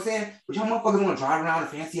 You know what I'm saying? But y'all motherfuckers want to drive around a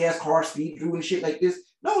fancy ass car, speed through and shit like this.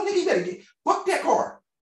 No, nigga, you better fuck that car.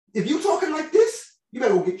 If you talking like this, you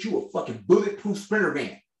better go get you a fucking bulletproof Sprinter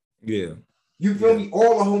van. Yeah. You feel me?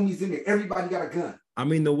 All the homies in there. Everybody got a gun. I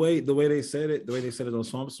mean, the way they said it on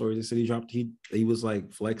Swamp Stories, they said he was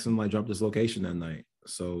like flexing, like dropped his location that night.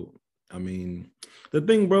 So, I mean, the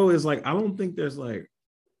thing, bro, is like, I don't think there's like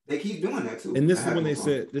They keep doing that too. And this is when they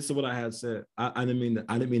said, this is what I had said. I didn't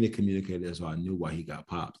mean to communicate it, so I knew why he got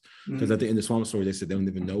popped. Because at the end of the Swamp Story, they said they don't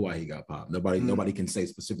even know why he got popped. Nobody can say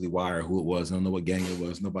specifically why or who it was. I don't know what gang it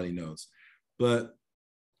was. Nobody knows. But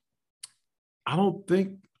I don't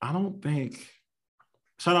think.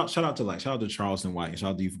 Shout out to Charleston White, and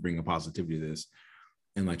shout out to you for bringing positivity to this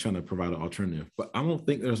and like trying to provide an alternative. But I don't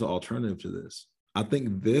think there's an alternative to this. I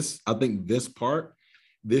think this part,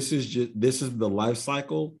 this is the life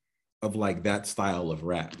cycle of like that style of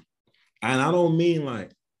rap. And I don't mean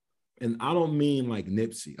like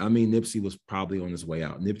Nipsey. I mean, Nipsey was probably on his way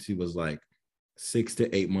out. Nipsey was like 6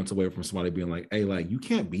 to 8 months away from somebody being like, hey, like, you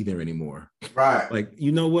can't be there anymore. Right. Like,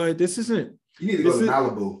 you know what? You need to go to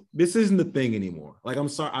Malibu. This isn't the thing anymore. Like, I'm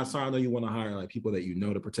sorry. I know you want to hire like people that you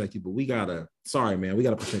know to protect you, but we gotta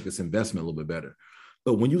protect this investment a little bit better.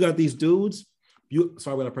 But when you got these dudes, we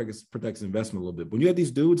gotta protect this investment a little bit. When you got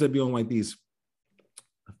these dudes that be on like these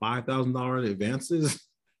 $5,000 advances,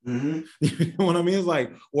 you know what I mean? It's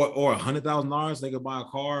like, or $100,000, they could buy a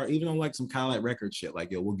car, even on like some Cadillac record shit.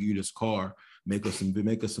 Like, yo, we'll give you this car, make us some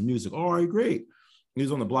music. All right, great. He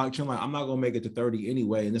was on the blockchain, like, I'm not gonna make it to 30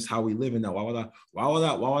 anyway, and this is how we live in now. Why would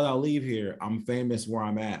I leave here? I'm famous where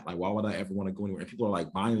I'm at. Like, why would I ever want to go anywhere? And people are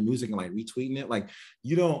like buying the music and like retweeting it. Like,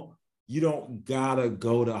 you don't gotta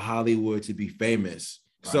go to Hollywood to be famous.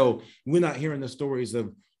 Right. So we're not hearing the stories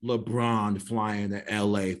of LeBron flying to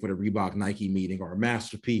LA for the Reebok Nike meeting, or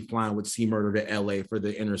Master P flying with C Murder to LA for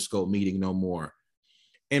the Interscope meeting no more.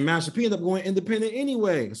 And Master P ended up going independent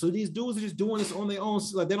anyway. So these dudes are just doing this on their own.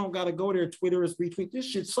 So like, they don't got to go there, Twitter is retweet this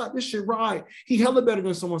shit, slap this shit right. He hella better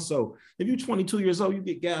than someone. So if you're 22 years old, you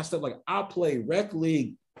get gassed up. Like, I played rec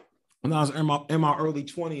league when I was in my early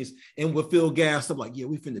 20s and would feel gassed up like, yeah,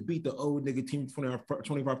 we finna beat the old nigga team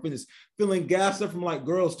 25 Fitness, feeling gassed up from like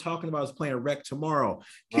girls talking about us playing rec tomorrow.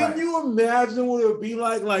 Can you imagine what it would be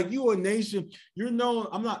like? Like, you a nation, you're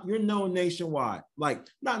known nationwide, like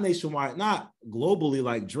not nationwide, not globally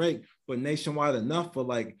like Drake, but nationwide enough for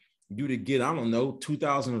like you to get, I don't know,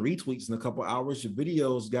 2,000 retweets in a couple hours. Your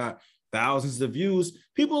videos got thousands of views.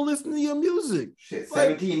 People listen to your music. Shit,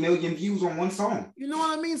 17 million views on one song. You know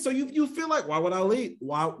what I mean? So you feel like, why would I leave?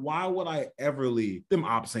 Why would I ever leave? Them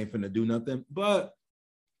ops ain't finna do nothing. But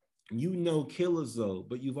you know killers though,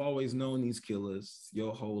 but you've always known these killers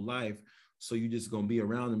your whole life. So you just gonna be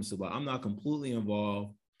around them. So like, I'm not completely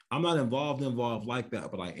involved. I'm not involved like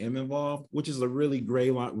that, but I am involved, which is a really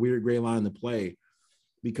weird gray line to play,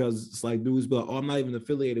 because it's like dudes be like, oh, I'm not even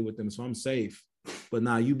affiliated with them, so I'm safe. But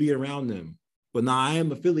now you be around them. But now I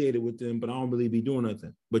am affiliated with them, but I don't really be doing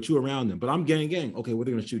nothing. But you around them. But I'm gang. Okay, well,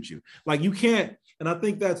 they're gonna shoot you. Like, you can't. And I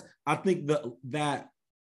think the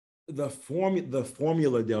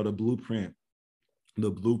formula, Dale, the blueprint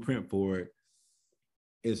for it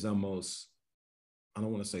is almost, I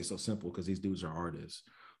don't want to say so simple because these dudes are artists,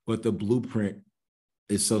 but the blueprint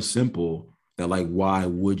is so simple that, like, why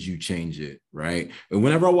would you change it, right? And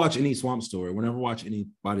whenever I watch any Swamp Story, whenever I watch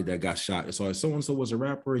anybody that got shot, it's always so-and-so was a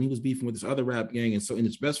rapper and he was beefing with this other rap gang, and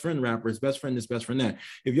his best friend rapper, his best friend this, best friend that.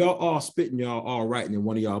 If y'all all spitting, y'all all right, and then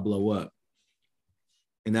one of y'all blow up,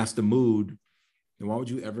 and that's the mood, then why would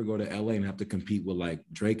you ever go to LA and have to compete with like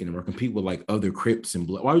Drake and them, or compete with like other Crips and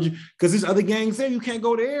Blood? Why would you? Because there's other gangs there, you can't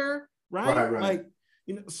go there, right? Like,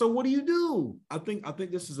 you know, so what do? I think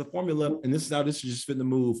this is a formula, and this is how this is just finna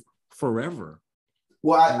move forever.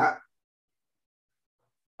 Well,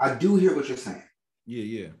 I do hear what you're saying.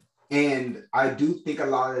 Yeah. And I do think a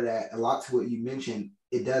lot to what you mentioned,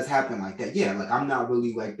 it does happen like that. Yeah, like, I'm not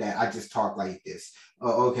really like that. I just talk like this.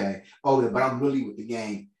 Okay, but I'm really with the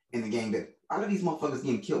gang, and the gang that a lot of these motherfuckers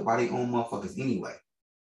getting killed by their own motherfuckers anyway,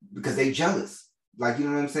 because they jealous. Like, you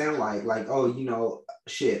know what I'm saying? Like, oh, you know,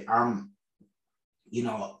 shit, I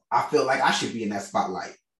feel like I should be in that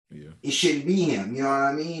spotlight. Yeah. It shouldn't be him, you know what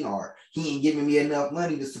I mean? Or he ain't giving me enough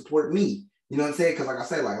money to support me. You know what I'm saying? Because like I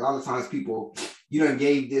said, like, a lot of times people, you done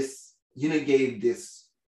gave this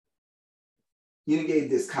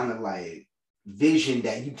kind of like vision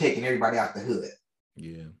that you taking everybody out the hood.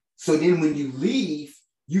 Yeah. So then when you leave,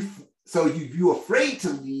 you're afraid to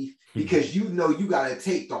leave because you know you gotta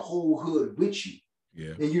take the whole hood with you.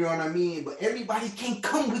 Yeah. And you know what I mean? But everybody can't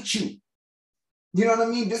come with you. You know what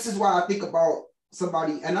I mean? This is why I think about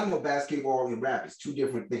somebody, and I know basketball and rap is two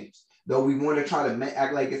different things. Though we want to try to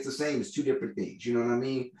act like it's the same, it's two different things. You know what I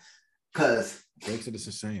mean? Because makes it the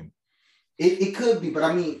same. It could be, but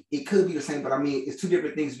I mean, it could be the same, but I mean, it's two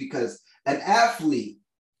different things, because an athlete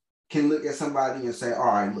can look at somebody and say, all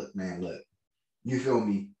right, look, man, look, you feel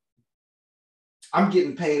me? I'm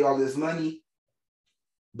getting paid all this money,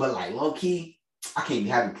 but like low key, I can't be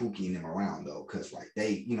having Pookie and them around though, because like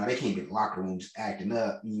they can't be in the locker room just acting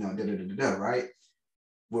up, right?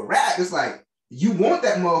 With rap, it's like you want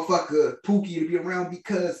that motherfucker Pookie to be around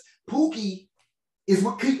because Pookie is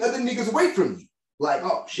what keep other niggas away from you. Like,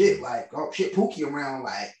 oh shit, Pookie around,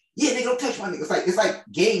 like, yeah, they don't touch my niggas. It's like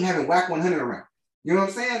Game having Whack 100 around. You know what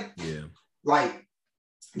I'm saying? Yeah. Like,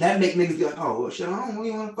 that make niggas be like, oh, well, shit, I don't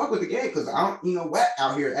really want to fuck with the Game because I don't, Whack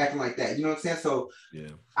out here acting like that. You know what I'm saying? So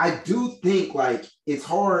yeah, I do think like it's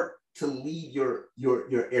hard to leave your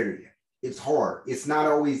area. It's hard. It's not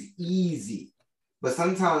always easy, but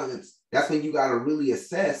sometimes that's when you got to really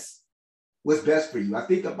assess what's best for you. I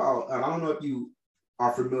think about, I don't know if you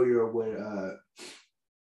are familiar with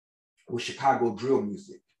Chicago drill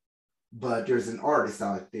music, but there's an artist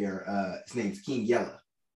out there. His name's King Yella,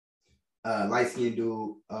 light-skinned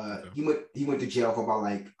dude. He went to jail for about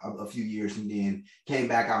like a few years and then came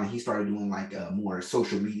back out and he started doing like more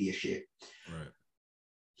social media shit. Right.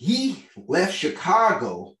 He left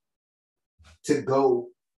Chicago to go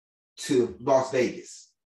to Las Vegas.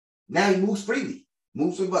 Now he moves freely.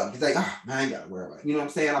 Moves with up. He's like, oh man, I ain't gotta worry about it. You know what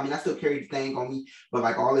I'm saying? I mean, I still carry the thing on me, but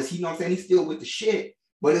like all this, you know what I'm saying? He's still with the shit.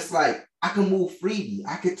 But it's like I can move freely.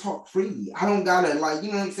 I can talk freely. I don't gotta like,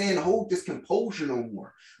 you know what I'm saying, hold this composure no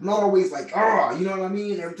more. I'm not always like, oh, you know what I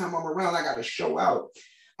mean? Every time I'm around, I gotta show out.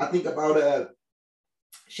 I think about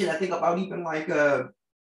even like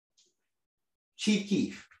Chief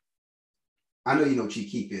Keef. I know you know Chief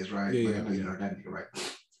Keef is, right? Yeah, I know you know that nigga, right?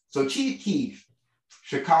 So Chief Keef,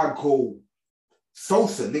 Chicago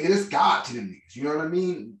Sosa, nigga, this God to them niggas. You know what I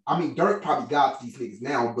mean? I mean, Dirk probably God to these niggas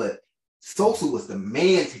now, but Sosa was the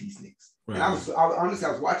man to these niggas. Right. And I was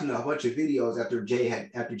watching a bunch of videos after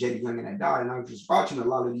Jadayoungan had died, and I was just watching a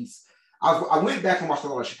lot of these. I went back and watched a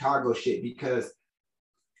lot of Chicago shit because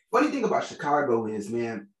funny thing about Chicago is,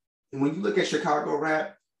 man, when you look at Chicago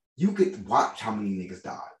rap, you could watch how many niggas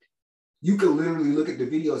died. You could literally look at the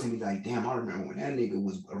videos and be like, damn, I remember when that nigga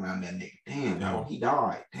was around that nigga. Damn, he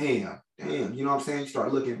died. Damn. You know what I'm saying? You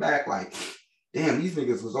start looking back like, damn, these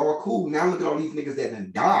niggas was all cool. Now look at all these niggas that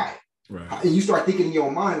done died. Right. And you start thinking in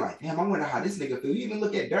your mind like, damn, I wonder how this nigga feel. You even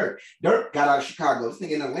look at Dirk. Dirk got out of Chicago. This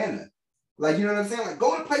nigga in Atlanta. Like, you know what I'm saying? Like,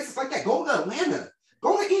 go to places like that. Go to Atlanta.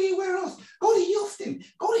 Go to anywhere else. Go to Houston.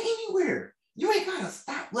 Go to anywhere. You ain't gotta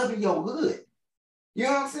stop loving your hood. You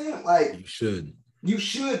know what I'm saying? Like, you should.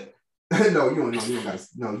 No, you don't gotta.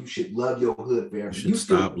 No, you should love your hood forever. You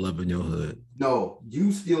stop loving your hood. No,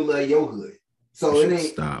 you still love your hood. So it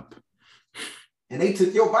ain't stop. And they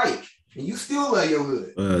took your bike, and you still love your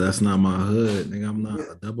hood. That's not my hood, nigga. I'm not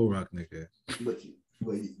a double rock nigga.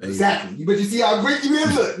 Exactly. But you see how great you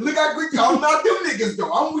is. Look how great you. I'm not them niggas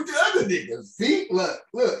though. I'm with the other niggas. See,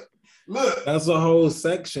 look. That's a whole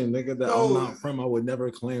section, nigga, that I'm not from. I would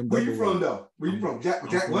never claim. Where you from, though? Where you from? Jack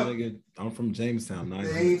what? Nigga, I'm from Jamestown.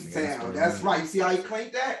 Jamestown. That's right. You see how you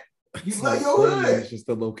claimed that? You love your hood. It's just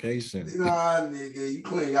the location. Nah, nigga, you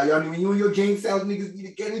claim. Y'all when you and your Jamestown niggas be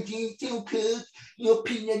together, Jamestown cuz, you know,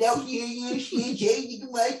 peanut out here, you know, shit, Jay, nigga,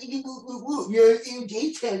 white, nigga, woo. You know what I'm saying?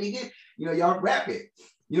 Jamestown, nigga. You know, y'all rap it.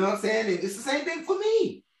 You know what I'm saying? And it's the same thing for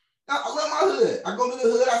me. I love my hood. I go to the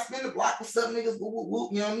hood. I spend the block with some niggas.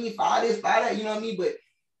 Whoop, you know what I mean? Fire this, fire that. You know what I mean? But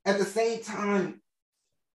at the same time,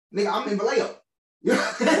 nigga, I'm in Vallejo. You know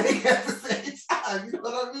what I mean? At the same time, you know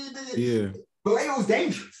what I mean? Nigga? Yeah. Vallejo's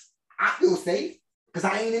dangerous. I feel safe because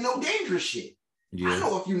I ain't in no dangerous shit. Yeah. I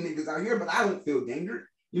know a few niggas out here, but I don't feel dangerous.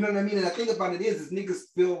 You know what I mean? And the thing about it is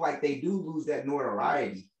niggas feel like they do lose that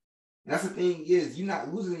notoriety. And that's the thing is, you're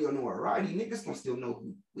not losing your notoriety. Niggas gonna still know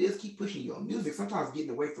who is. Keep pushing your music. Sometimes getting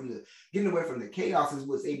away from the chaos is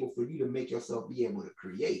what's able for you to make yourself be able to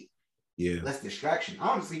create. Yeah. Less distraction.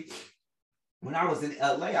 Honestly, when I was in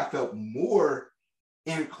LA, I felt more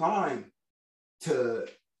inclined to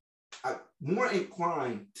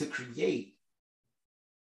create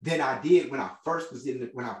than I did when I first was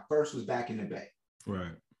back in the Bay.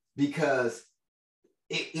 Right. Because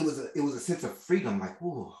it was a sense of freedom, like,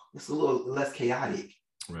 oh, it's a little less chaotic.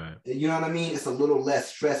 Right. You know what I mean? It's a little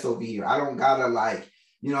less stress over here. I don't gotta like,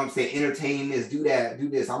 you know what I'm saying, entertain this, do that, do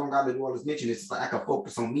this. I don't gotta do all this mention. It's just like I can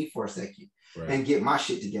focus on me for a second and get my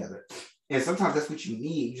shit together. And sometimes that's what you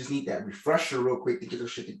need. You just need that refresher real quick to get your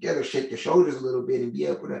shit together, shake your shoulders a little bit and be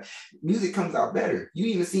able to, music comes out better. You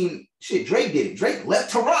even seen shit, Drake did it. Drake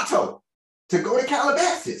left Toronto to go to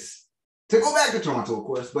Calabasas. To go back to Toronto, of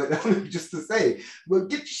course, but just to say, but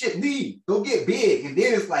get your shit, leave, go get big. And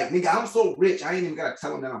then it's like, nigga, I'm so rich, I ain't even gotta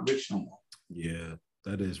tell them that I'm rich no more. Yeah,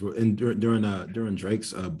 that is. And during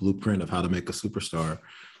Drake's blueprint of how to make a superstar,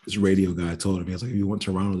 this radio guy told him, he was like, if you want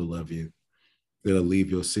Toronto to love you, you gotta leave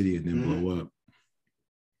your city and then blow up.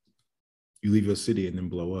 You leave your city and then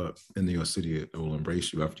blow up, and then your city will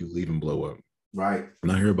embrace you after you leave and blow up. Right.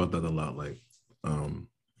 And I hear about that a lot, like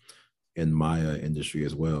in my industry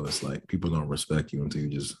as well. It's like people don't respect you until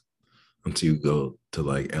you go to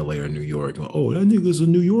like LA or New York. Like, oh, that nigga's a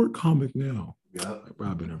New York comic now. Yeah. Like, bro,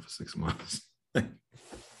 I've been there for 6 months. But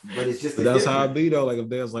it's just that's how it be though. Like if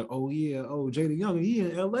there's like, oh yeah, oh Jadayoungan, he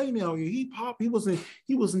in LA now. He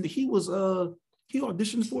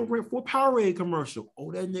auditioned for Powerade commercial.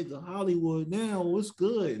 Oh, that nigga Hollywood now. What's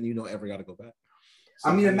good? And ever gotta go back. So,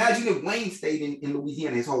 I mean, imagine if Wayne stayed in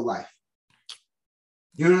Louisiana his whole life.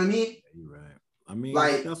 You know what I mean? You're right. I mean,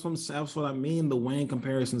 like that's what I mean. The Wayne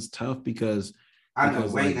comparison's tough because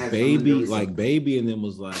Wayne has Baby and them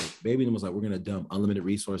was like, we're gonna dump unlimited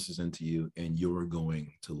resources into you, and you're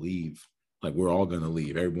going to leave. Like we're all gonna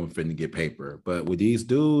leave. Everyone finna get paper. But with these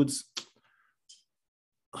dudes,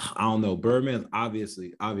 I don't know. Birdman,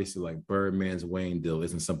 obviously, like Birdman's Wayne deal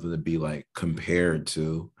isn't something to be like compared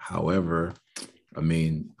to. However, I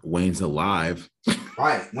mean, Wayne's alive.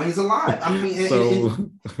 Right, Wayne's alive. I mean, so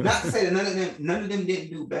not to say that none of them didn't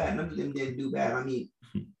do bad. I mean,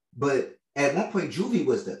 but at one point, Juvie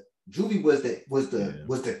was the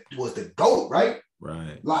GOAT, right?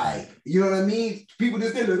 Right. Like, you know what I mean? People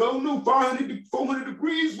just did like, oh no, 500 to 400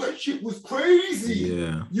 degrees. That shit was crazy.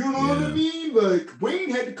 Yeah. You know what I mean? Like Wayne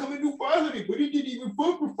had to come and do 500, but he didn't even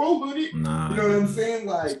fuck for 400. Nah. You know what I'm saying?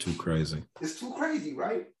 Like, it's too crazy. It's too crazy,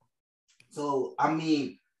 right? So I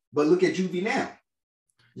mean, but look at Juvie now.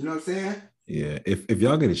 You know what I'm saying? Yeah. If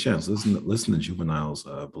y'all get a chance, listen to Juvenile's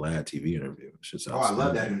Vlad TV interview. It's I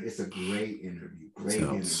love that. It's a great interview. Great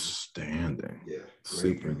interview. Outstanding. Yeah.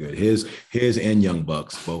 Super interview. Good. His and Young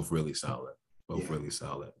Bucks both really solid. Really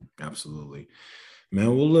solid. Absolutely.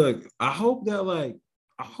 Man, well look, I hope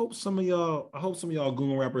some of y'all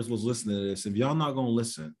Google rappers was listening to this. If y'all not gonna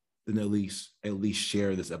listen, then at least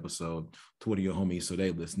share this episode to one of your homies so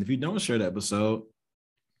they listen. If you don't share the episode,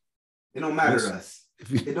 it don't matter to us.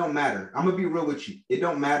 It don't matter. I'm gonna be real with you. It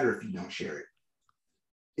don't matter if you don't share it.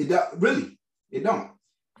 It don't.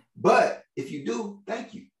 But if you do,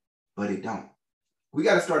 thank you. But it don't. We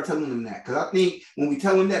got to start telling them that, because I think when we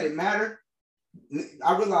tell them that it matter,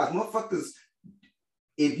 I realize motherfuckers.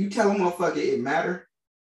 If you tell them motherfucker it matter,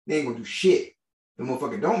 they ain't gonna do shit. The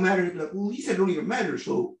motherfucker don't matter. They be like, well, he said it don't even matter,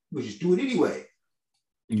 so we'll just do it anyway.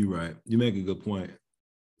 You're right. You make a good point.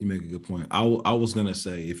 I was gonna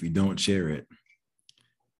say, if you don't share it,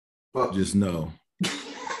 just know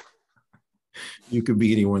you could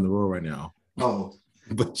be anywhere in the world right now. Oh,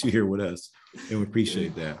 but you're here with us, and we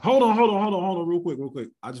appreciate that. Hold on, real quick.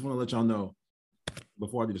 I just want to let y'all know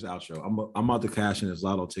before I do this outro, I'm about to cash in this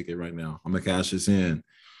lotto ticket right now. I'm gonna cash this in,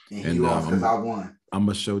 and you lost because I won. I'm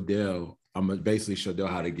gonna show Dale how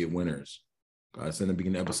to get winners. I said in the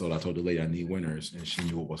beginning of the episode, I told the lady I need winners, and she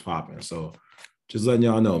knew what was popping. So just letting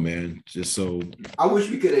y'all know, man. Just so I wish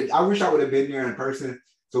I would have been there in person,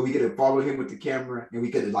 so we could have followed him with the camera, and we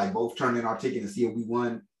could have like both turned in our ticket and see if we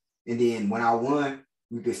won. And then when I won,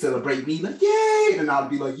 we could celebrate me like, yay! And I'll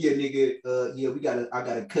be like, yeah, nigga, I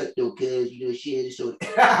gotta cut though, cause share this. So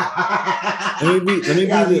let me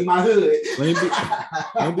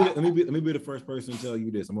be the first person to tell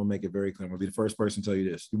you this. I'm gonna make it very clear. I'm gonna be the first person to tell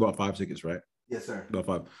you this. You bought 5 tickets, right? Yes, sir. About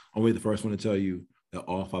 5. I'm gonna be the first one to tell you that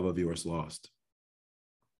all 5 of yours lost.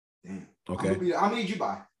 Damn. Okay. How many did you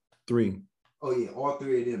buy? 3. Oh yeah, all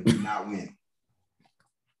 3 of them did not win.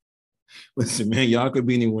 Listen, man, y'all could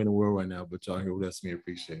be anywhere in the world right now, but y'all here with us. We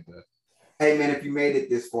appreciate that. Hey, man, if you made it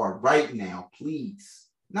this far right now,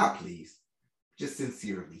 just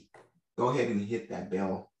sincerely, go ahead and hit that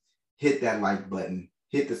bell, hit that like button,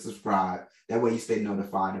 hit the subscribe. That way you stay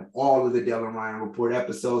notified of all of the Dell and Ryan Report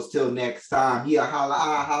episodes. Till next time,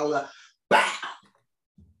 holla,